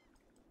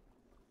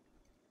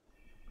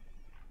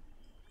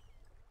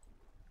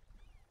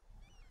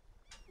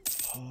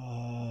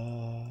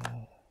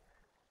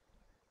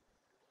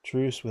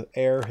 Truce with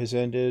air has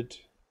ended.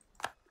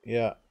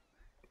 Yeah.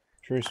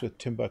 Truce with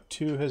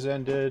Timbuktu has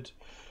ended.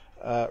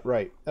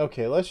 Right.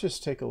 Okay, let's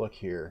just take a look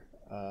here.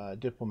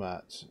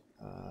 Diplomats.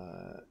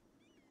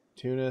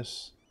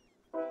 Tunis.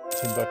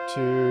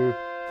 Timbuktu.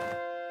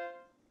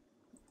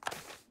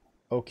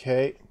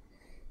 Okay.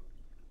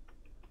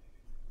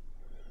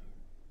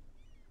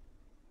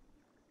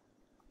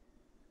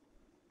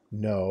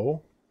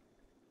 No.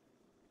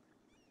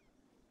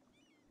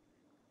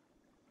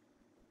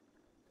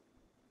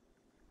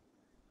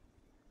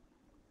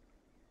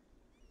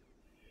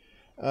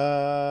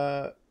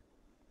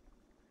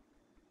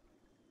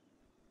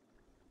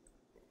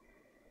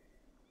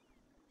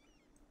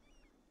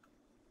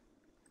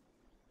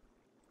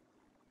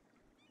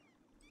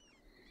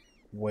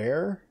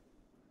 Where?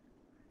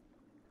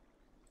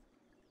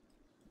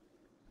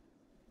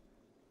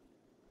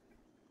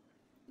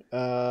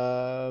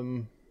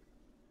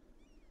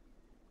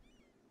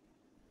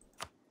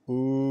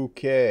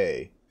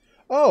 Okay.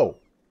 Oh!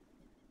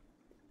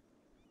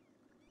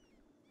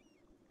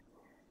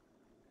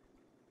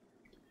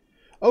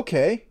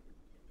 Okay.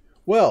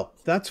 Well,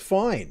 that's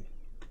fine.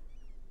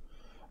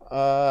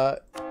 Okay,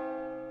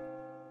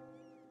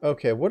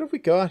 what have we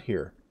got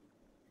here?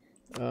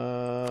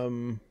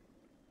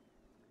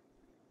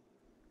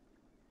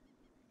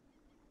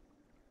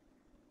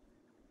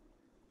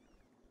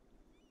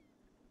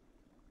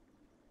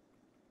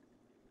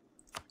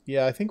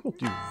 Yeah, I think we'll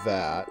do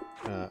that.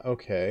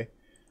 Okay.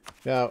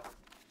 Now,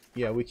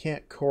 yeah, we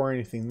can't core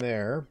anything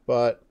there,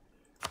 but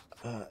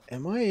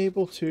am I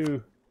able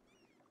to...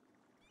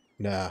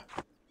 Nah.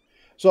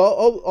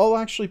 So I'll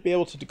actually be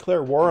able to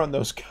declare war on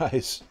those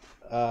guys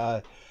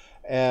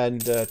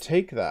and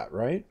take that,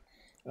 right?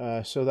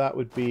 So that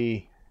would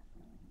be...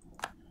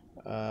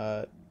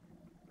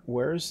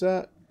 where is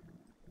that?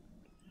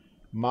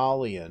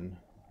 Malian.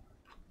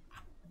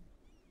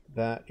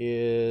 That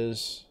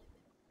is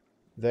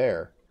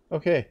there.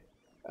 Okay.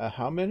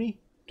 How many?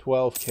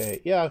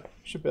 12k. Yeah,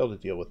 should be able to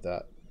deal with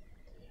that.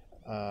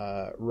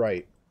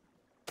 Right.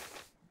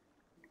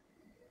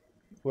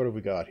 What have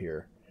we got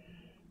here?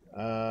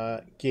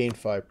 Gain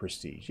 5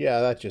 prestige.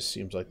 Yeah, that just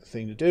seems like the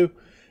thing to do.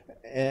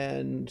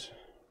 And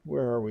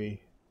where are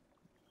we?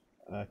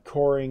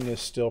 Coring is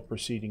still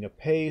proceeding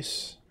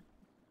apace.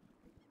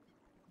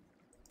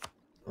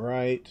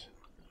 Right.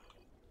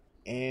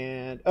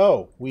 And,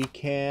 oh, we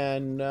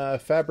can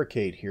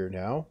fabricate here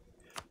now.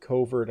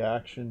 Covert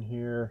action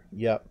here.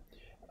 Yep.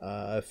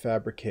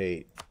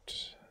 Fabricate.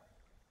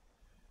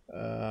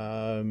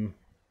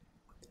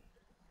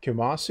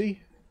 Kumasi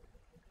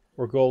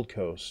or Gold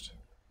Coast?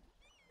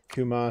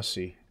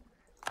 Kumasi.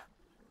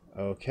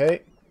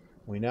 Okay.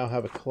 We now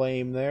have a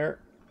claim there.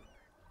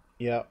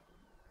 Yep.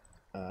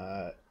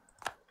 Get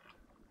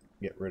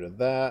rid of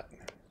that.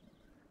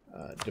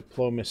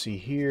 Diplomacy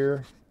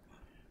here.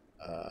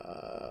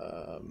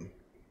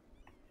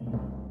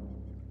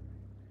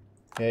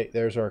 Okay,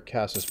 there's our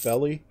casus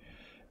belli.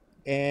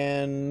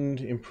 And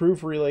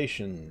improve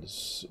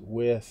relations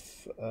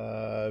with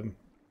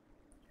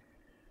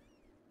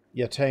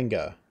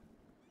Yatanga.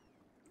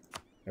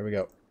 There we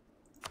go.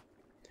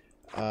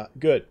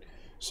 Good.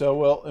 So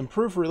we'll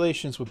improve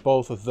relations with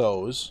both of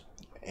those,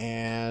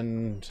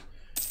 and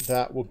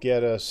that will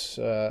get us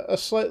a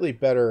slightly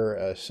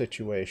better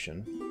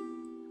situation.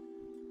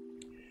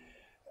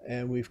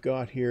 And we've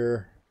got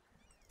here,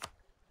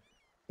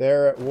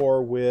 they're at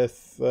war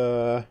with,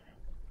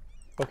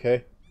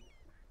 okay.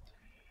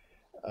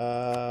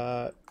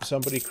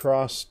 Somebody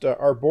crossed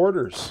our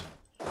borders.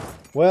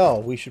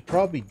 Well, we should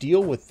probably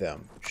deal with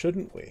them,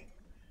 shouldn't we?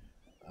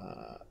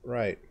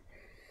 Right.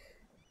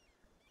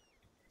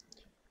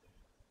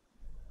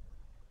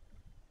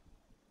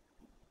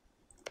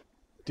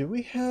 Do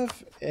we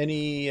have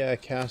any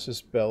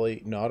casus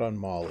belli? Not on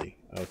Mali.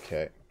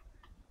 Okay.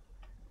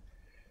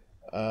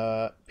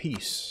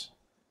 Peace.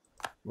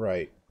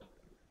 Right.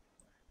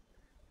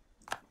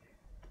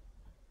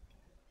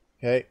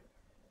 Okay.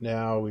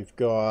 Now we've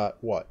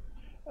got what?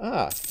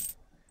 Ah,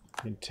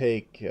 can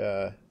take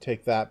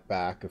that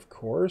back, of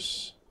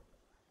course.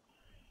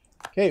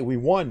 Okay, we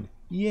won.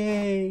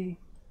 Yay!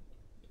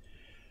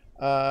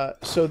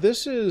 So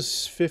this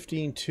is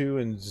 15, 2,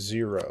 and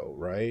 0,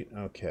 right?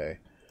 Okay.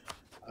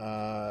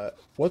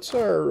 What's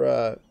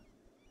our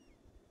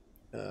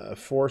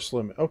force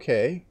limit?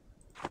 Okay.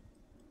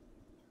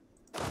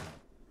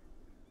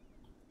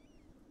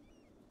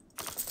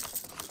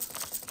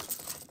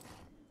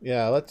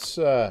 Yeah,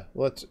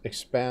 let's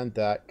expand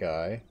that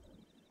guy.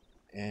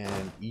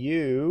 And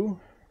you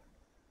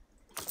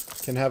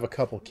can have a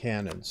couple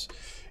cannons.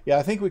 Yeah,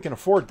 I think we can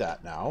afford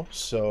that now.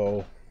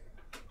 So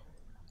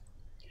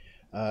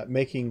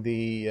making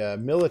the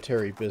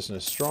military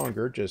business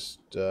stronger just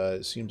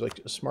seems like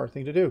a smart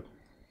thing to do.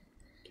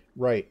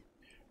 Right.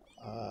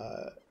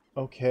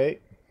 Okay.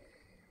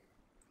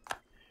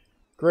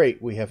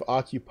 Great. We have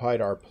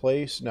occupied our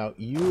place. Now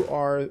you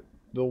are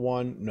the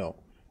one... No.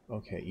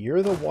 Okay,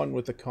 you're the one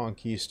with the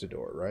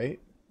conquistador, right?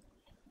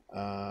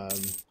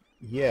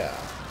 Yeah.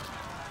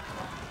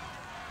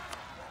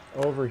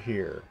 Over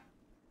here.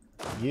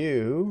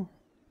 You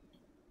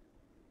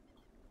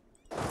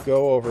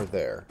go over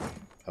there.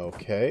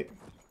 Okay.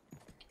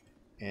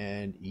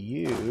 And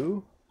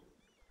you...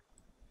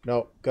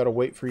 No, gotta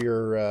wait for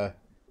your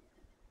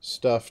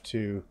stuff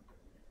to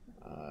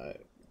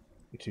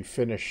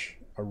finish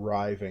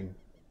arriving.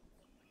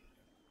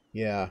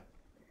 Yeah.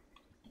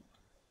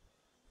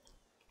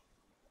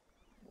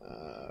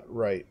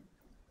 Right.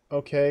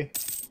 Okay.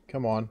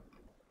 Come on.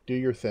 Do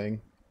your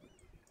thing.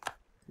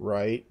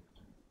 Right.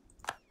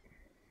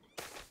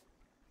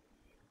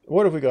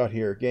 What have we got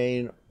here?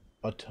 Gain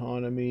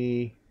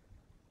autonomy.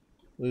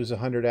 Lose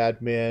 100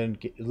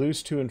 admin.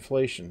 Lose 2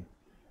 inflation.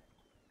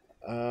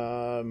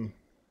 Yeah,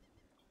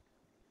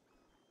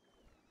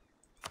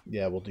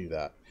 we'll do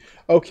that.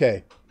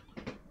 Okay.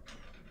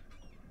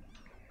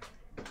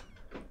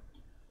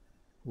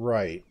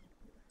 Right.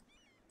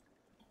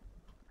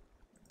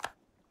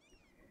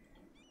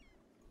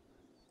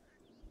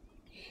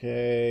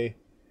 Okay.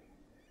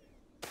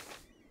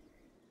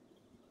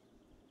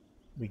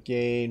 We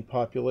gain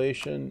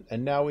population,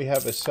 and now we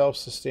have a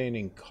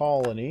self-sustaining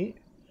colony.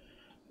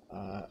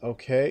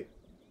 Okay.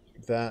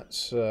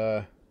 That's...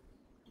 do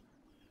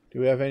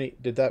we have any...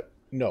 Did that...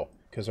 No,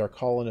 because our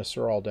colonists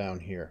are all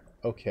down here.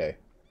 Okay.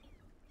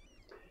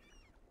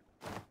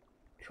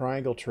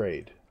 Triangle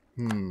trade.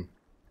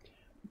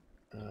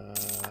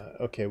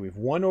 Okay, we've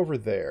one over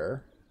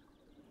there.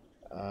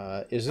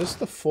 Is this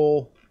the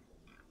full...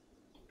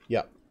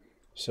 Yep.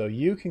 So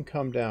you can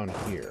come down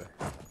here.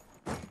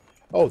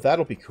 Oh,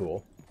 that'll be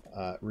cool.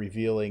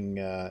 Revealing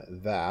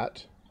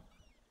that.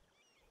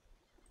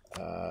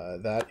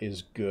 That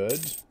is good.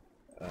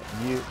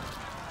 You...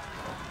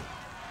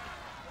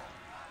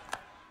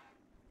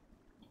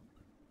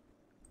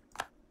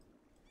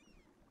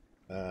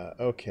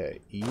 okay,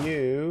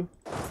 you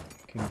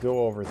can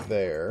go over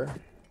there.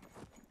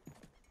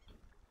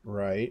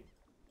 Right.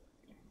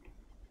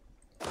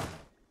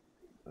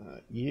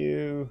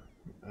 You...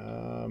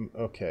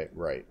 okay,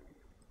 right.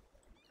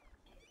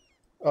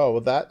 Oh,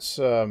 well, that's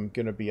going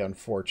to be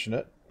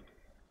unfortunate.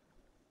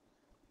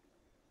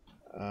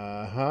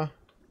 Uh-huh.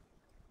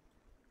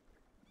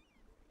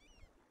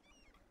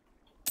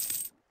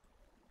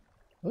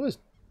 Well, it's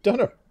done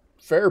a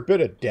fair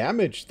bit of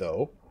damage,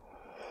 though.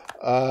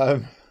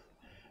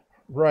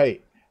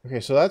 Right. Okay,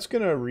 so that's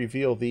going to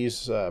reveal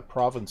these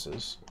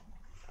provinces.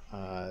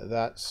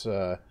 That's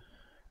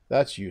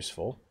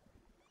useful.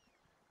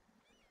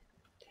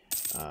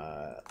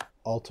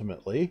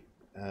 Ultimately.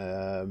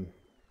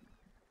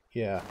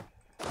 Yeah.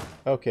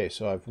 Okay,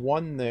 so I've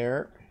one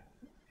there.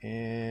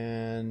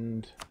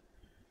 And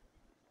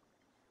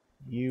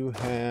you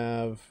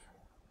have...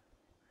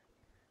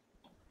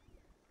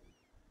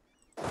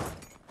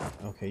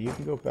 Okay, you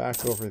can go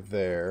back over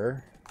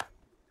there.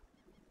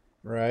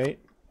 Right?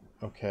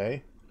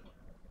 Okay.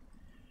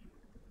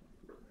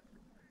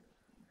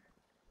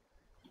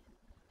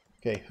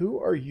 Okay, who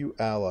are you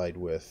allied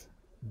with?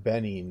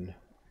 Benin.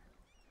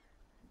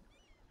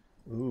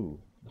 Ooh,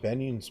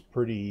 Benin's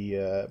pretty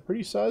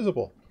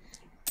sizable.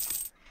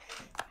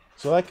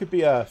 So that could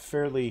be a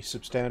fairly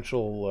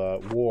substantial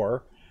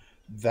war.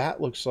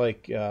 That looks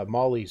like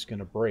Mali's going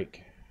to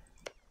break.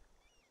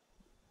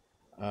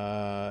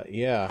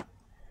 Yeah.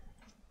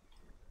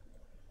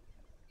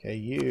 Okay,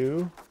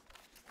 you.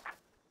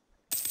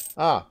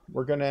 Ah,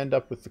 we're going to end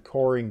up with the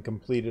coring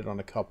completed on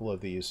a couple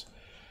of these.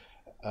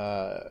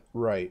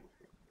 Right.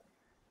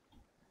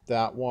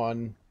 That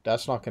one,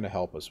 that's not going to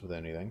help us with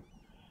anything.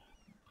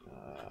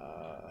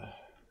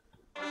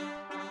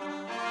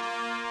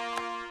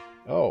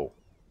 Oh.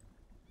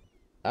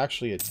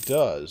 Actually, it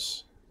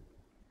does.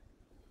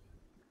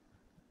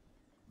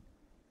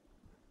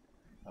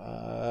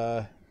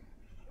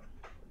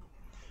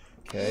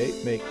 Okay,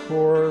 make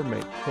core,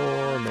 make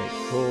core, make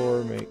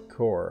core, make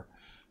core.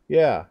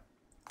 Yeah.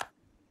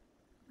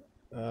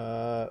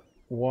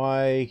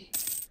 Why?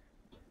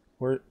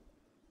 Where?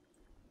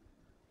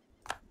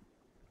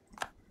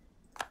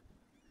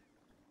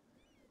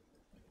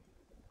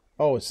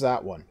 Oh, it's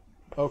that one.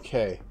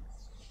 Okay.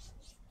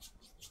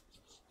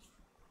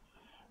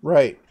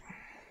 Right.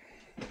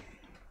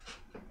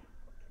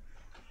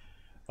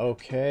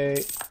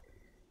 Okay.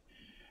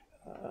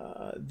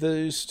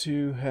 Those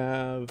two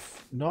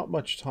have not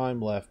much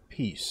time left.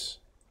 Peace.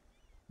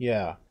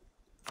 Yeah.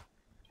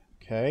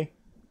 Okay.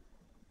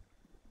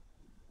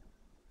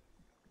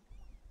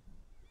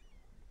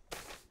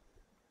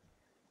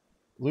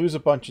 Lose a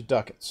bunch of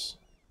ducats.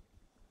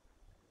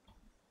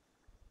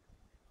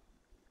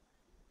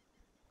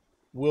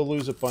 We'll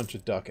lose a bunch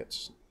of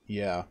ducats.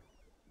 Yeah.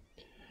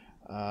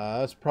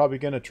 That's probably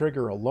going to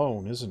trigger a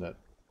loan, isn't it?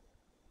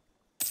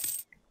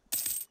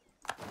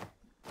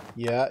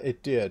 Yeah,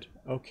 it did.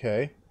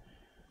 Okay.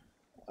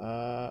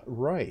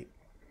 Right.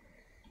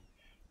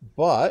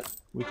 But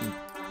we can...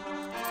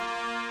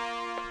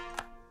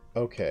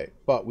 Okay,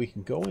 but we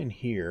can go in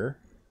here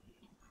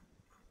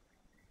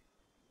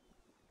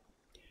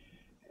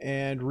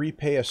and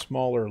repay a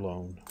smaller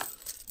loan.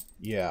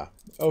 Yeah.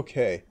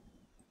 Okay.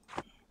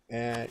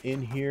 And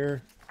in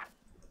here,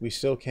 we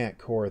still can't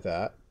core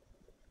that.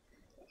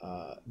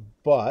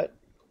 But...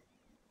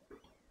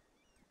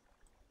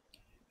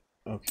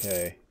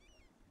 Okay.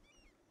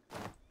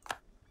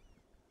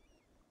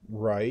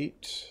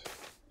 Right.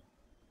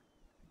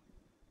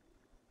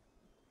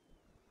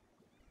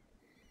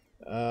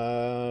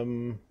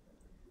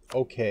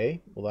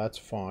 Okay. Well, that's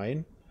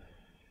fine.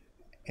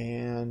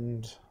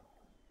 And...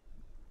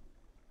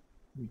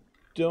 we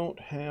don't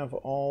have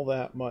all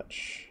that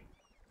much...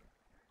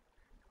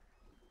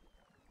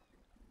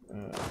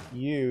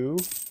 you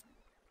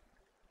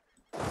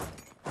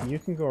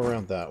can go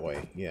around that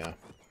way, yeah.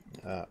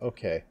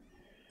 Okay.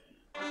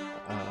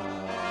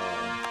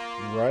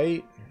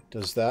 Right?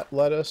 Does that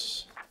let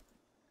us?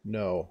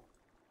 No.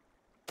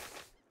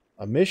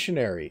 A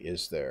missionary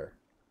is there.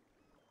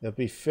 They'll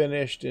be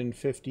finished in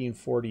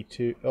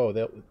 1542. Oh,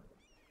 that...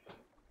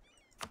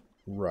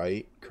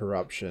 Right.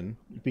 Corruption.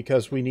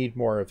 Because we need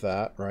more of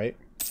that, right?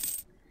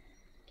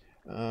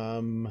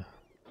 End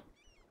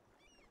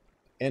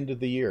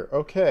of the year.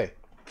 Okay.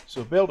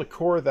 So we'll be able to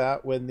core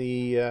that when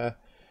the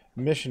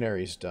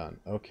missionary's done.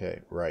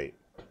 Okay, right.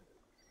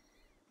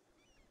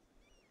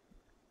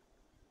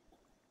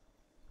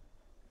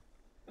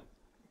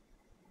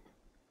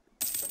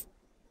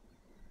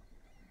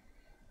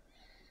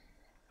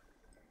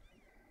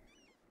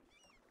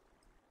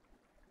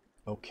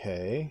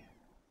 Okay.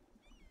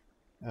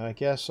 I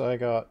guess I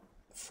got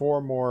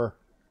 4 more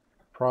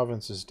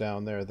provinces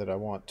down there that I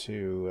want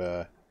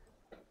to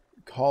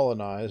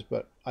colonize,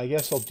 but I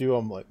guess I'll do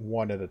them like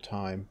one at a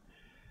time.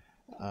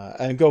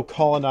 And go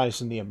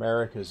colonize in the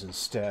Americas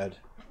instead.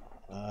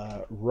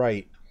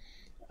 Right.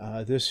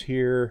 This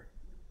here...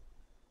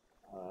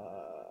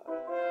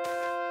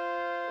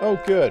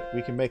 oh, good.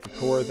 We can make a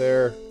core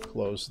there.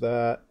 Close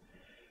that.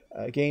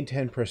 Gain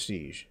 10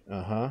 prestige.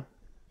 Uh-huh.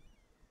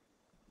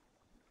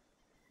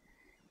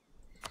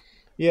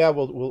 Yeah,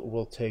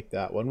 we'll take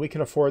that one. We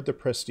can afford the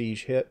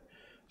prestige hit,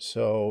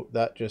 so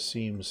that just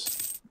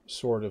seems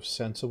sort of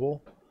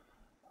sensible.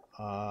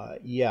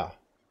 Yeah,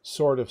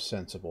 sort of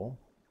sensible.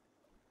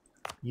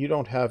 You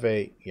don't have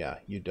a... yeah,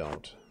 you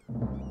don't.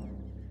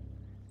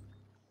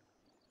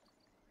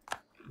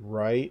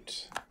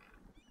 Right.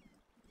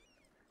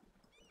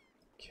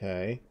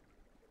 Okay.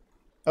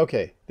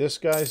 Okay, this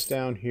guy's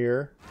down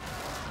here.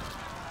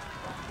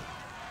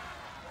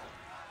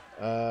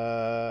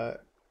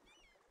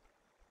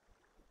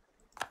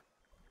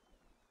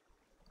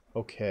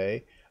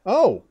 Okay.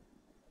 Oh!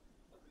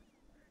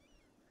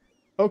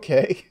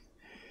 Okay.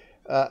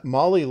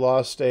 Mali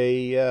lost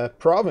a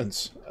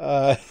province.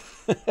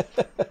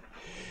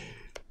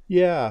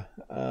 Yeah.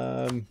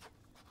 I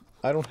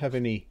don't have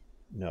any...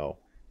 no.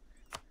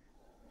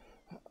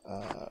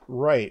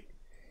 Right.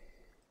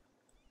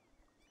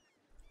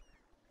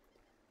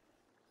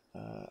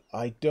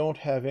 I don't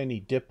have any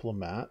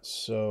diplomats,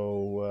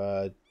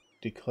 so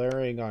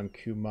declaring on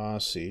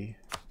Kumasi.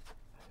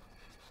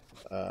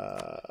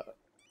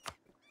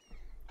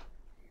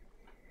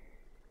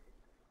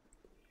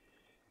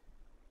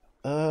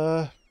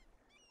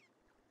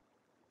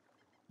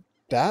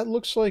 that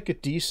looks like a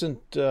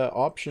decent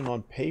option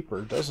on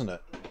paper, doesn't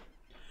it?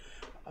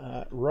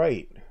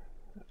 Right.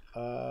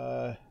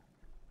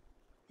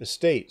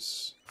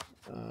 Estates.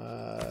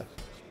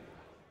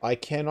 I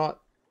cannot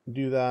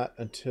do that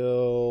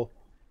until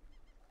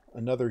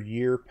another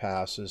year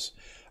passes.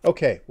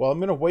 Okay, well, I'm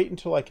going to wait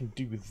until I can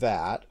do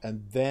that,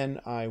 and then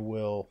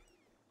I'll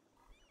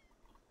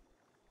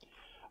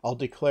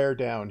declare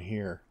down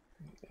here.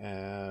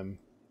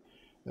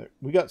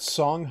 We got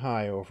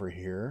Songhai over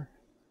here.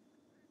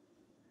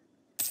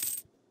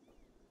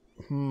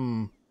 If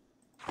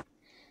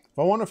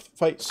I want to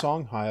fight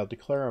Songhai, I'll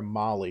declare a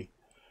Mali.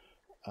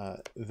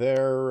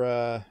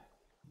 They're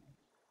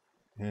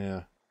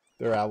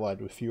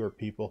allied with fewer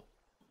people.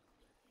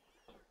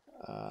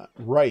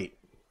 Right.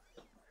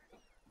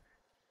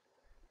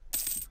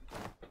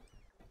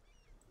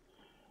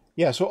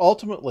 Yeah, so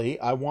ultimately,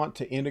 I want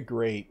to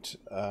integrate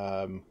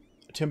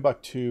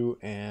Timbuktu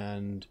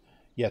and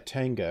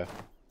Yatanga,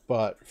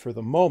 but for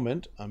the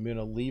moment, I'm going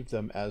to leave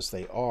them as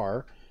they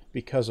are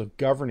because of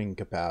governing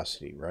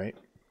capacity, right?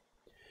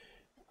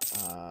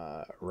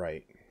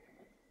 Right.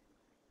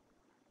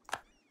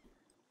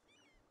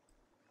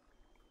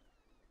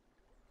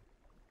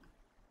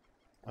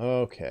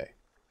 Okay.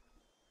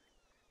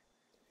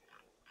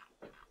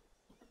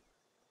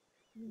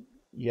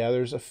 Yeah,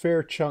 there's a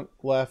fair chunk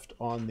left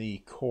on the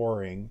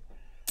coring.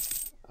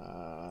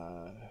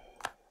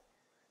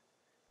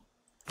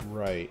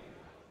 Right.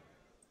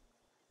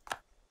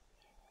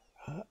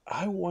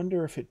 I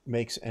wonder if it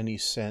makes any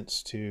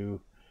sense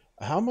to...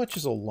 How much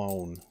is a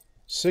loan?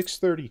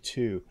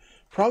 632.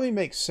 Probably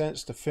makes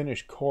sense to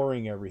finish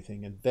coring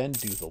everything and then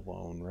do the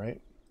loan,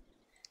 right?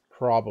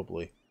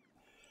 Probably.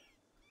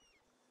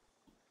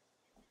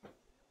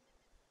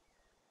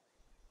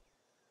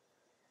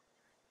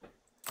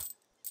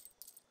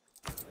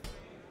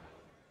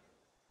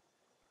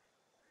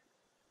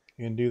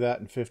 You can do that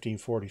in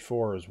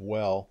 1544 as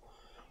well.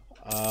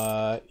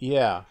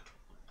 Yeah.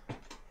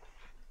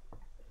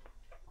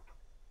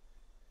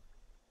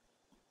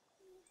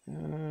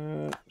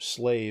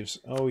 Slaves.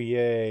 Oh,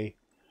 yay.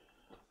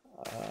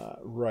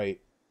 Right.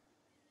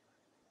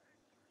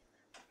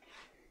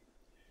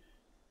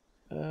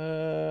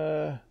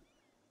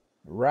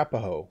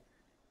 Arapaho.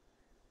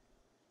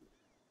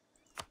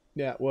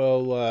 Yeah,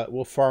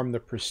 we'll farm the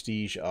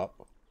prestige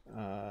up.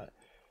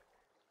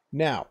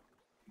 Now,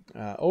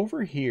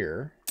 over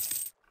here,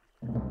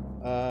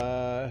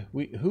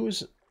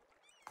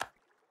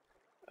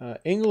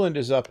 England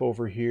is up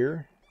over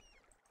here.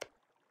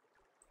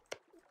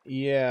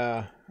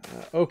 Yeah,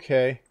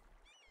 okay.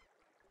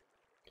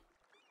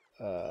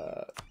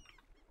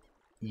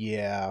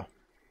 Yeah.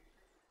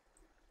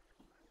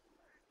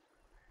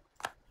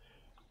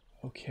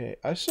 Okay,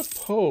 I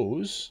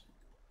suppose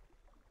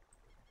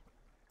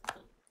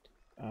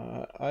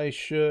I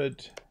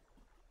should...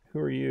 Who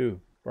are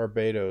you?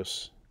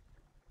 Barbados.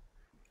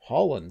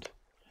 Holland.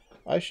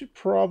 I should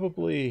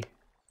probably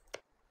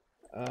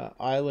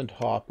island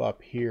hop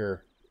up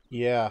here.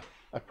 Yeah,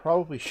 I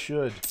probably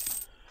should.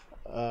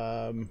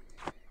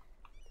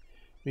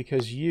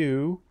 Because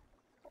you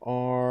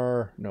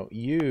are... No,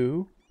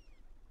 you...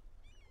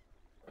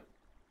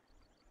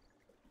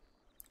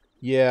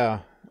 Yeah,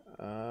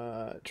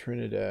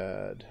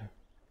 Trinidad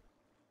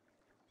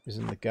is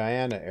in the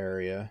Guyana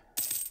area.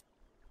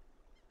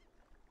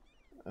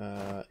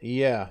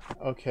 Yeah,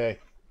 okay.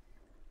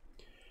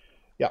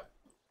 Yeah.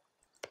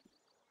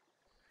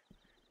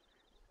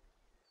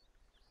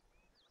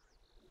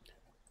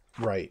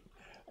 Right.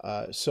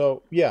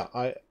 So, yeah,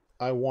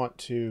 I want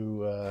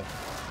to...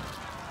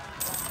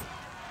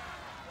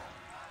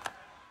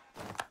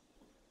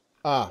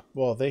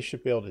 well, they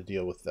should be able to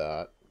deal with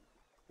that.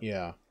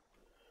 Yeah.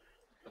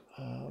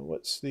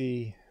 What's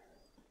the...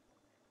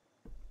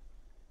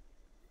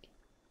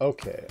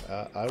 Okay,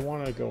 I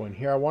want to go in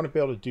here. I want to be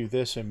able to do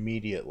this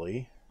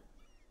immediately.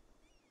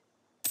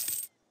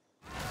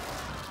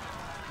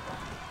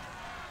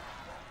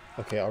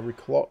 Okay, I'll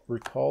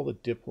recall the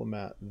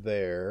diplomat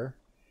there.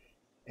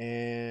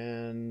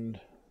 And...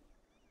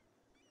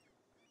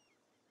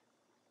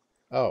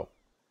 Oh,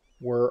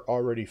 we're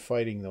already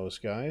fighting those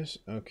guys.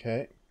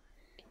 Okay.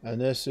 And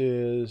this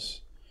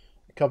is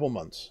a couple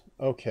months.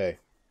 Okay.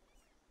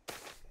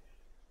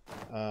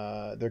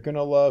 They're going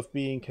to love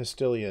being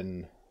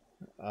Castilian.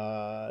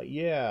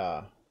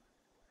 Yeah.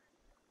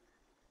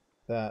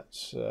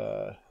 That's...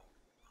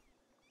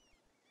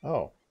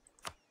 Oh.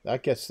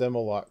 That gets them a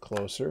lot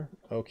closer.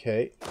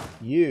 Okay.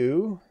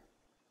 You...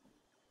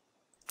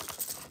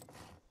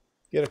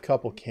 Get a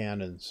couple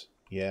cannons.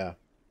 Yeah.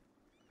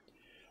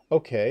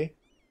 Okay.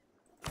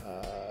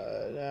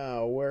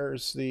 Now,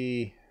 where's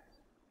the...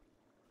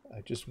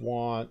 I just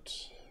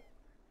want...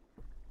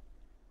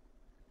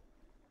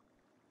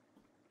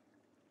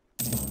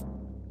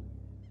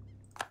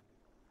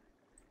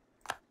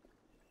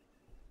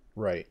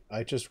 Right.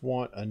 I just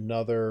want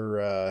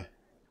another...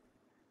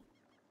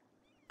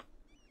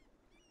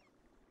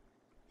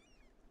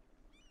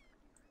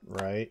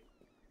 Right.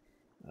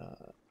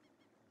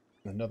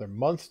 Another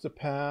month to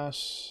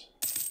pass.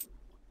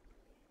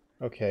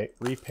 Okay,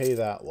 repay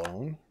that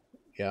loan.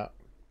 Yeah.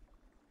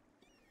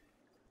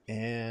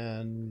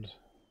 And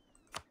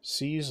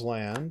seize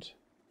land.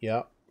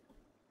 Yeah.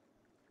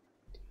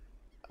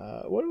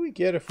 What do we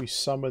get if we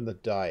summon the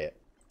diet?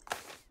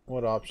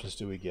 What options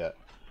do we get?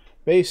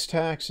 Base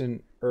tax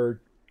and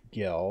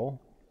Urgel.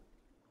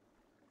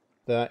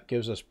 That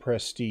gives us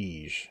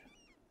prestige.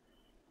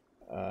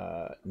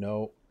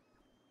 No.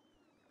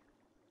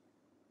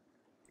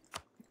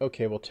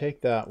 Okay, we'll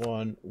take that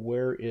one.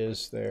 Where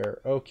is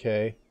there?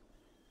 Okay.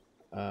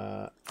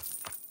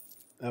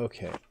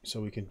 Okay,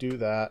 so we can do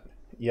that.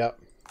 Yep.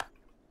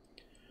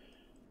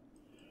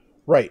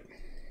 Right.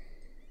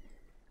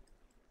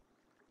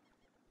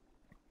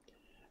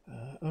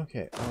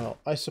 Okay, well,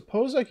 I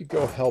suppose I could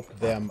go help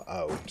them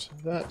out.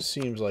 That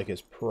seems like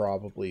it's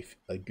probably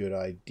a good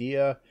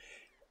idea.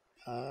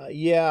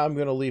 Yeah, I'm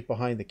going to leave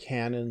behind the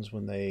cannons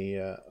when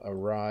they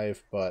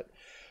arrive, but,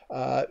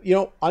 you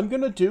know, I'm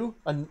going to do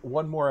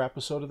one more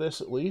episode of this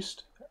at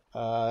least.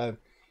 I'm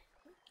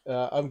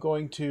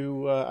going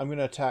to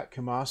attack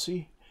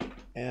Kumasi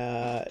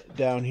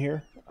down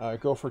here.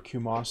 Go for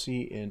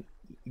Kumasi and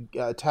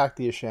attack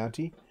the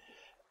Ashanti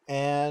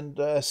and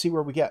see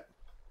where we get.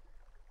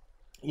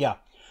 Yeah,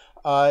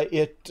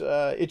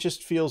 it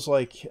just feels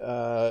like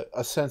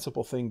a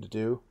sensible thing to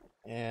do,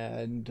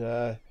 and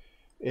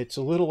it's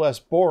a little less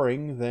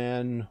boring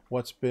than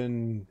what's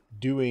been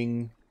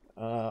doing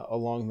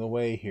along the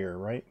way here,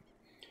 right?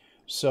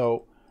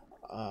 So,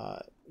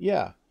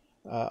 yeah,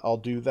 I'll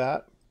do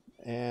that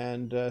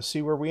and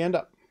see where we end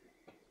up.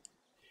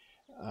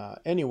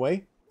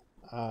 Anyway,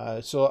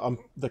 so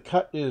the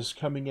cut is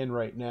coming in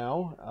right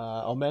now.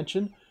 I'll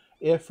mention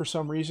if for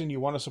some reason you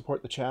want to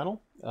support the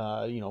channel,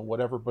 you know,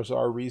 whatever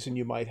bizarre reason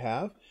you might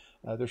have,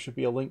 there should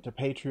be a link to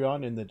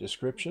Patreon in the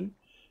description.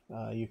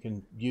 You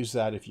can use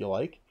that if you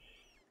like.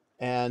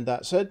 And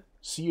that said,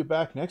 see you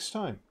back next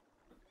time.